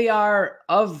they are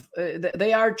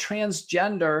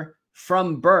transgender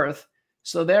from birth,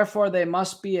 so therefore they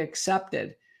must be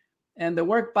accepted. And the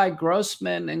work by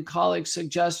Grossman and colleagues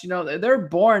suggests, they're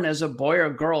born as a boy or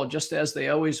girl, just as they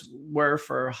always were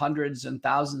for hundreds and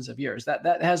thousands of years.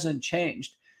 That hasn't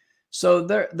changed. So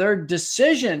their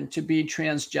decision to be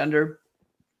transgender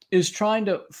is trying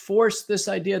to force this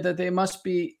idea that they must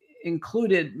be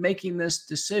included, making this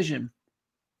decision.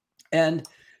 And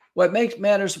what makes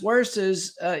matters worse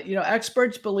is,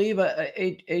 experts believe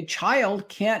a child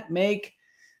can't make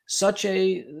such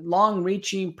a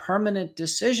long-reaching permanent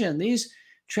decision. These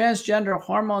transgender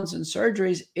hormones and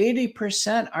surgeries,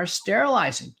 80% are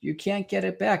sterilizing. You can't get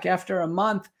it back. After a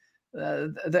month,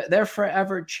 they're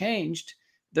forever changed.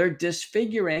 They're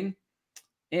disfiguring.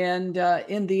 And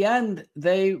in the end,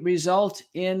 they result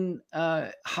in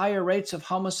higher rates of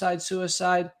homicide,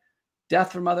 suicide,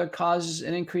 death from other causes,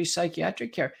 and increased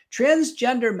psychiatric care.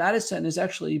 Transgender medicine is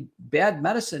actually bad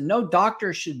medicine. No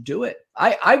doctor should do it.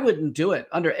 I wouldn't do it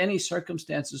under any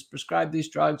circumstances, prescribe these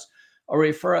drugs or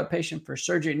refer a patient for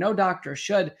surgery. No doctor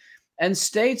should. And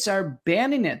states are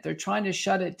banning it. They're trying to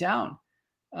shut it down.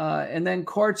 And then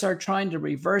courts are trying to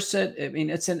reverse it. I mean,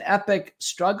 it's an epic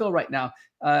struggle right now.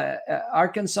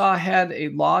 Arkansas had a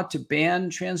law to ban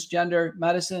transgender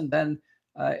medicine. Then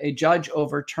a judge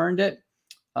overturned it.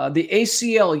 The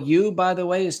ACLU, by the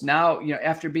way, is now,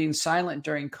 after being silent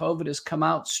during COVID, has come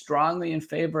out strongly in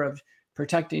favor of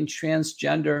protecting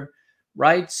transgender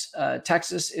rights.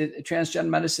 Texas, transgender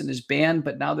medicine is banned,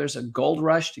 but now there's a gold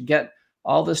rush to get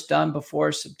all this done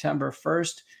before September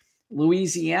 1st.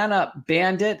 Louisiana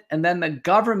banned it, and then the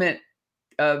government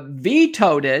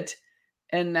vetoed it,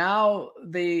 and now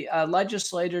the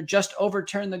legislature just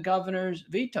overturned the governor's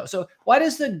veto. So why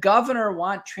does the governor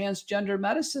want transgender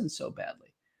medicine so badly?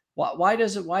 Why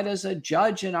does a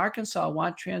judge in Arkansas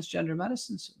want transgender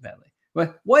medicine so badly?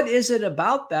 What is it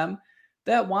about them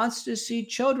that wants to see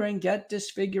children get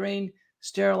disfiguring,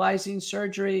 sterilizing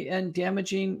surgery and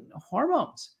damaging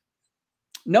hormones?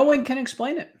 No one can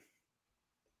explain it.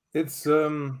 It's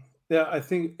I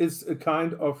think it's a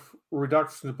kind of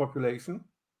reduction in the population,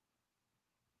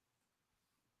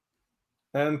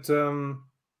 and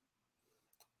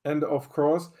of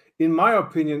course, in my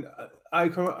opinion,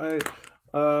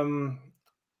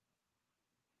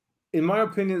 in my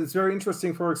opinion, it's very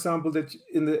interesting. For example, that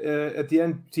in the at the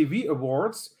MTV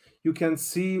Awards, you can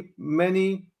see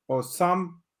many or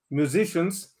some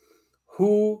musicians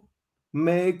who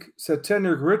make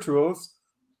satanic rituals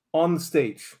on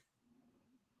stage.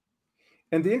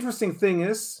 And the interesting thing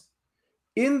is,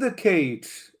 in the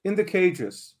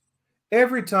cages,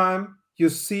 every time you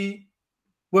see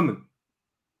women.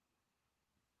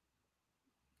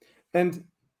 And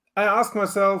I ask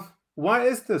myself, why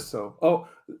is this so? Oh,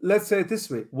 let's say it this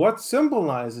way. What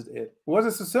symbolizes it? What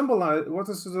is the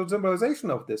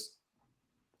symbolization of this?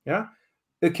 Yeah.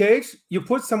 A cage, you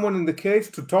put someone in the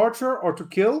cage to torture or to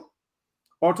kill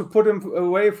or to put him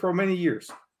away for many years.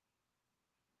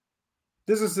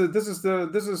 This is the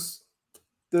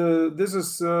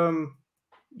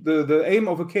aim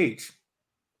of a cage.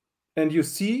 And you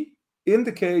see in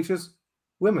the cages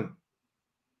women.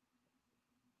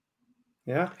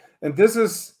 Yeah. And this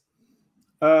is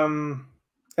and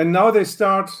now they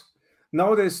start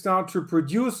to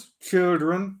produce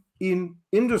children in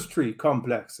industry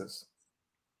complexes.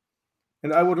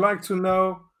 And I would like to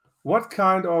know what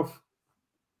kind of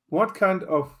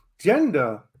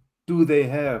gender do they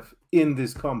have in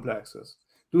these complexes?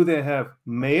 Do they have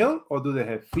male, or do they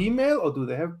have female, or do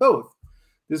they have both?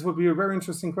 This would be a very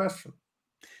interesting question.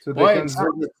 So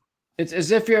it's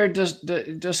as if you're just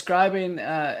describing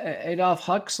Adolf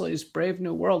Huxley's Brave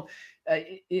New World.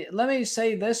 Let me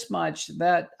say this much,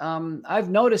 that I've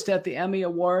noticed at the Emmy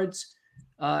Awards,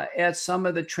 at some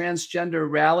of the transgender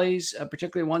rallies,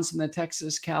 particularly ones in the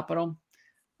Texas Capitol,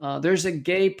 there's a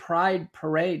gay pride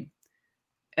parade,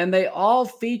 and they all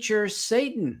feature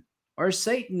Satan or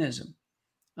Satanism.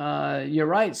 You're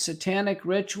right, satanic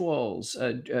rituals,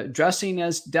 dressing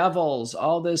as devils,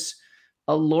 all this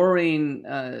alluring,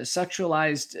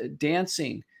 sexualized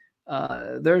dancing.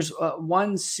 There's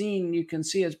one scene you can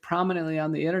see it's prominently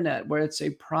on the internet where it's a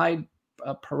pride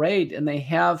parade, and they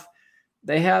have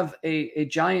a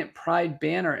giant pride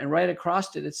banner, and right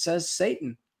across it says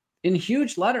Satan in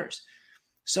huge letters.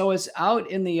 So it's out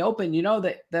in the open. You know,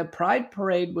 the pride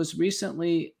parade was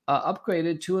recently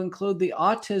upgraded to include the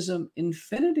autism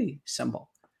infinity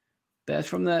symbol. That's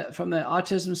from the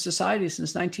Autism Society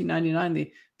since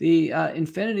 1999. The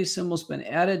infinity symbol's been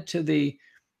added to the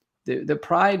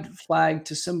pride flag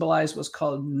to symbolize what's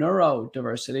called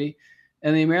neurodiversity.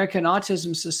 And the American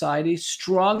Autism Society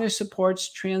strongly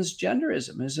supports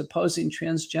transgenderism, is opposing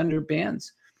transgender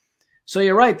bans. So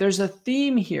you're right. There's a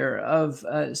theme here of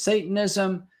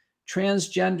Satanism,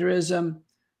 transgenderism,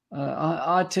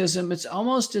 autism. It's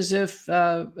almost as if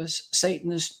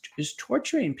Satan is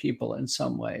torturing people in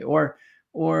some way, or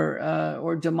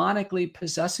demonically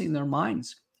possessing their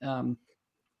minds.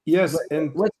 Yes,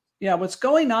 and what's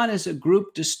going on is a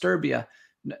group disturbia,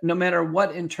 no matter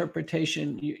what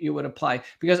interpretation you would apply.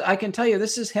 Because I can tell you,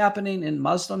 this is happening in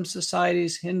Muslim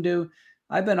societies, Hindu.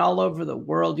 I've been all over the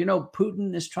world. You know,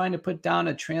 Putin is trying to put down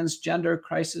a transgender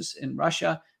crisis in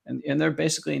Russia, and they're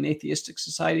basically an atheistic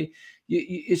society.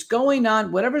 It's going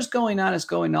on. Whatever's going on is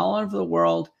going all over the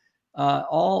world,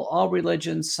 all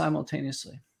religions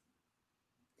simultaneously.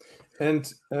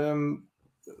 And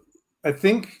I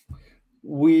think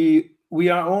we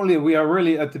are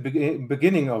really at the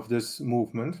beginning of this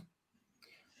movement,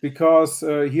 because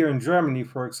here in Germany,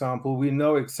 for example, we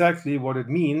know exactly what it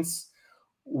means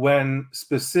when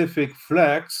specific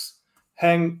flags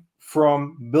hang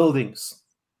from buildings,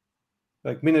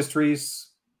 like ministries,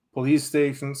 police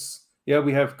stations. Yeah,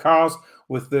 we have cars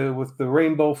with the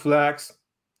rainbow flags.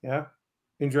 Yeah,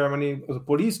 in Germany, the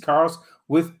police cars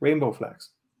with rainbow flags.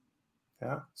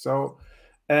 Yeah. So,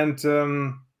 and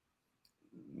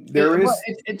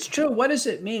it's true. What does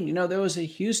it mean? You know, there was a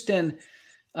Houston,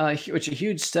 which a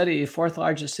huge study, fourth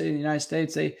largest city in the United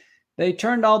States. They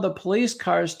turned all the police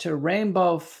cars to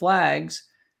rainbow flags.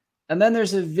 And then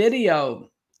there's a video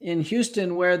in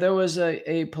Houston where there was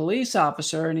a police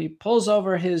officer, and he pulls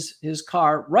over his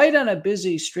car right on a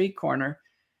busy street corner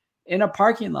in a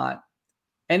parking lot.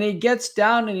 And he gets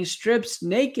down and he strips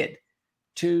naked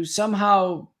to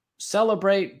somehow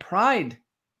celebrate Pride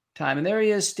time. And there he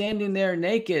is standing there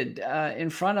naked in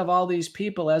front of all these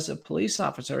people as a police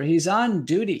officer. He's on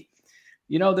duty.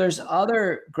 You know, there's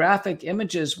other graphic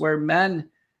images where men,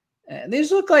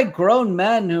 these look like grown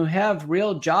men who have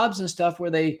real jobs and stuff, where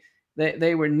they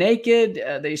were naked.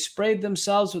 They sprayed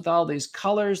themselves with all these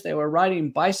colors. They were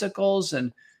riding bicycles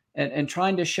and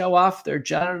trying to show off their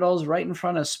genitals right in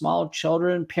front of small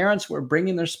children. Parents were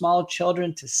bringing their small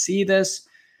children to see this.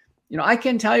 You know, I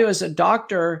can tell you as a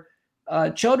doctor,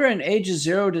 children ages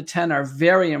 0 to 10 are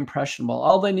very impressionable.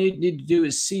 All they need to do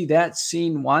is see that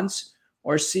scene once,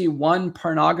 or see one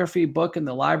pornography book in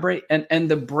the library, and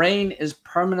the brain is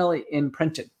permanently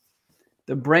imprinted.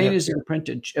 The brain is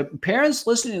imprinted. Parents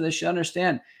listening to this should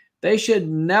understand they should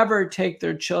never take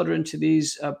their children to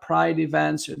these pride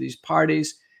events or these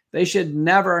parties. They should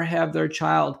never have their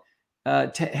child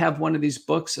to have one of these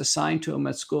books assigned to them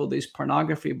at school, these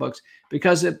pornography books,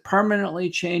 because it permanently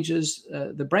changes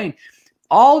the brain.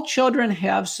 All children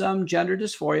have some gender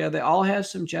dysphoria. They all have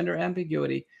some gender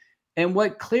ambiguity. And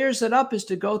what clears it up is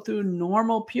to go through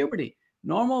normal puberty.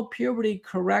 Normal puberty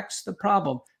corrects the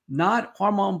problem, not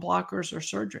hormone blockers or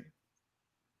surgery.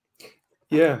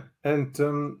 Yeah. And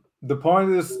the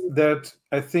point is that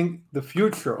I think the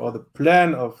future, or the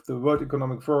plan of the World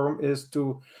Economic Forum, is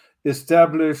to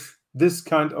establish this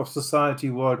kind of society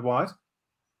worldwide,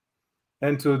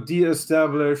 and to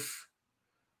de-establish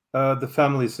the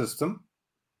family system,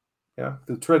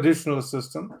 the traditional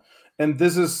system. And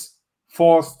this is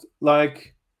forced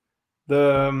like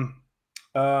the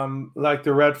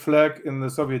red flag in the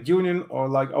Soviet Union, or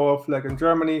like our flag in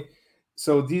Germany.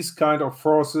 So these kind of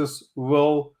forces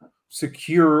will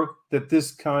secure that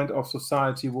this kind of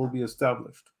society will be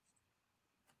established.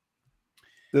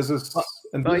 This is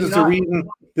the reason.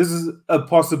 This is a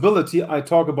possibility. I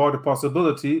talk about a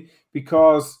possibility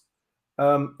because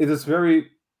it is very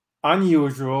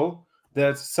unusual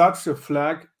that such a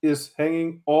flag is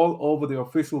hanging all over the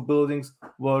official buildings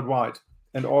worldwide.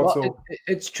 And also,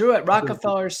 it's true at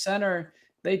Rockefeller Center.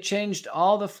 They changed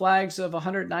all the flags of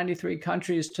 193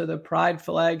 countries to the pride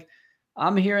flag.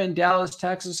 I'm here in Dallas,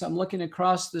 Texas. I'm looking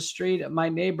across the street at my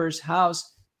neighbor's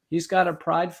house. He's got a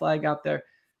pride flag out there.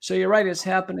 So you're right, it's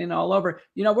happening all over.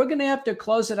 You know, we're going to have to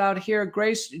close it out here.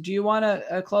 Grace, do you want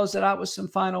to close it out with some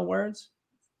final words?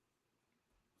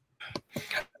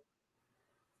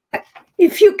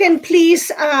 If you can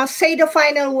please say the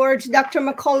final words, Dr.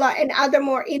 McCullough, and other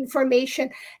more information.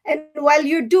 And while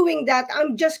you're doing that,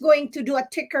 I'm just going to do a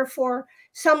ticker for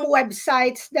some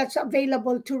websites that's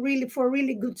available for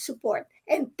really good support.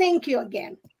 And thank you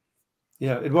again.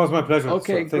 Yeah, it was my pleasure.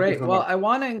 Okay, great. Well, I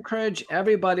want to encourage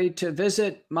everybody to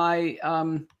visit my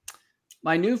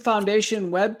my new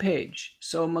foundation webpage.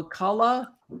 So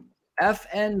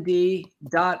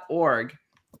McCulloughFND.org.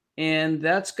 And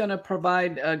that's going to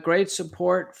provide great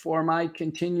support for my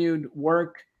continued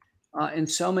work in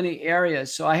so many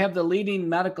areas. So I have the leading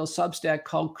medical Substack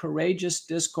called Courageous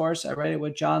Discourse. I write it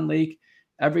with John Leake,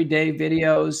 everyday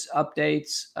videos,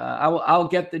 updates. I'll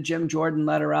get the Jim Jordan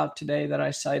letter out today that I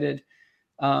cited.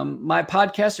 My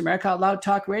podcast, America Out Loud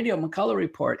Talk Radio, McCullough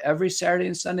Report, every Saturday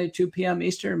and Sunday, 2 p.m.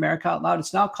 Eastern, America Out Loud.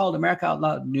 It's now called America Out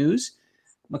Loud News,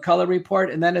 McCullough Report,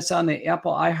 and then it's on the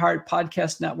Apple iHeart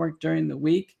Podcast Network during the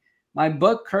week. My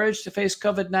book, Courage to Face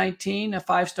COVID-19, a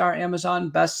 5-star Amazon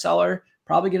bestseller,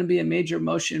 probably going to be a major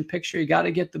motion picture. You got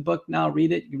to get the book now,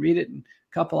 read it. You read it in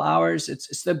a couple hours.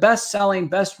 It's the best-selling,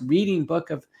 best reading book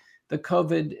of the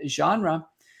COVID genre.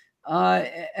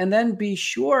 And then be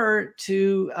sure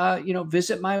to,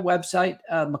 visit my website,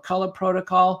 McCullough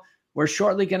Protocol. We're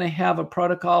shortly going to have a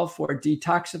protocol for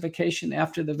detoxification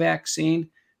after the vaccine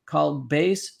called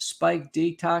Base Spike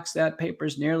Detox. That paper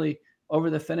is nearly over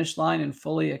the finish line and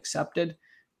fully accepted.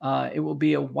 It will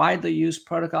be a widely used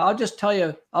protocol. I'll just tell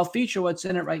you, I'll feature what's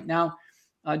in it right now.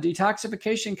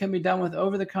 Detoxification can be done with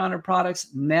over-the-counter products,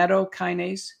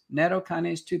 nattokinase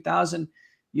 2,000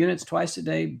 units twice a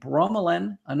day,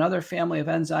 bromelain, another family of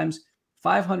enzymes,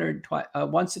 500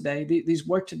 once a day. These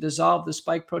work to dissolve the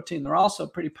spike protein. They're also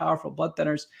pretty powerful blood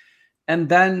thinners. And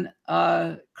then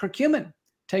curcumin,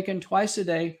 taken twice a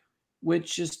day,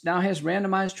 which now has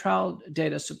randomized trial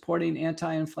data supporting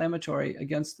anti-inflammatory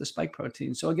against the spike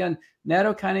protein. So again,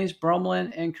 nattokinase,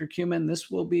 bromelain, and curcumin,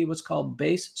 this will be what's called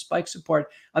base spike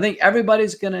support. I think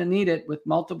everybody's going to need it with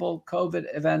multiple COVID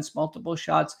events, multiple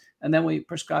shots, and then we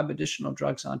prescribe additional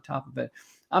drugs on top of it.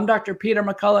 I'm Dr. Peter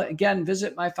McCullough. Again,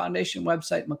 visit my foundation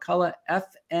website,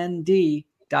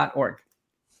 McCulloughFND.org.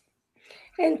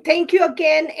 And thank you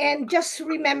again. And just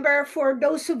remember, for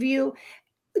those of you,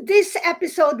 this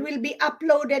episode will be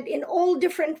uploaded in all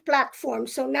different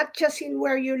platforms. So not just in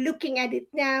where you're looking at it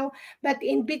now, but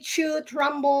in BitChute,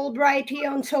 Rumble,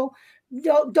 Brighteon. And so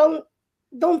don't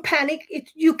panic.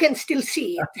 You can still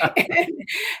see it.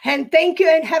 And thank you,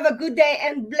 and have a good day,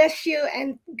 and bless you,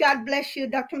 and God bless you,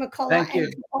 Dr. McCullough, Thank you.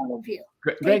 and to all of you.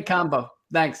 Great combo.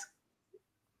 Thanks.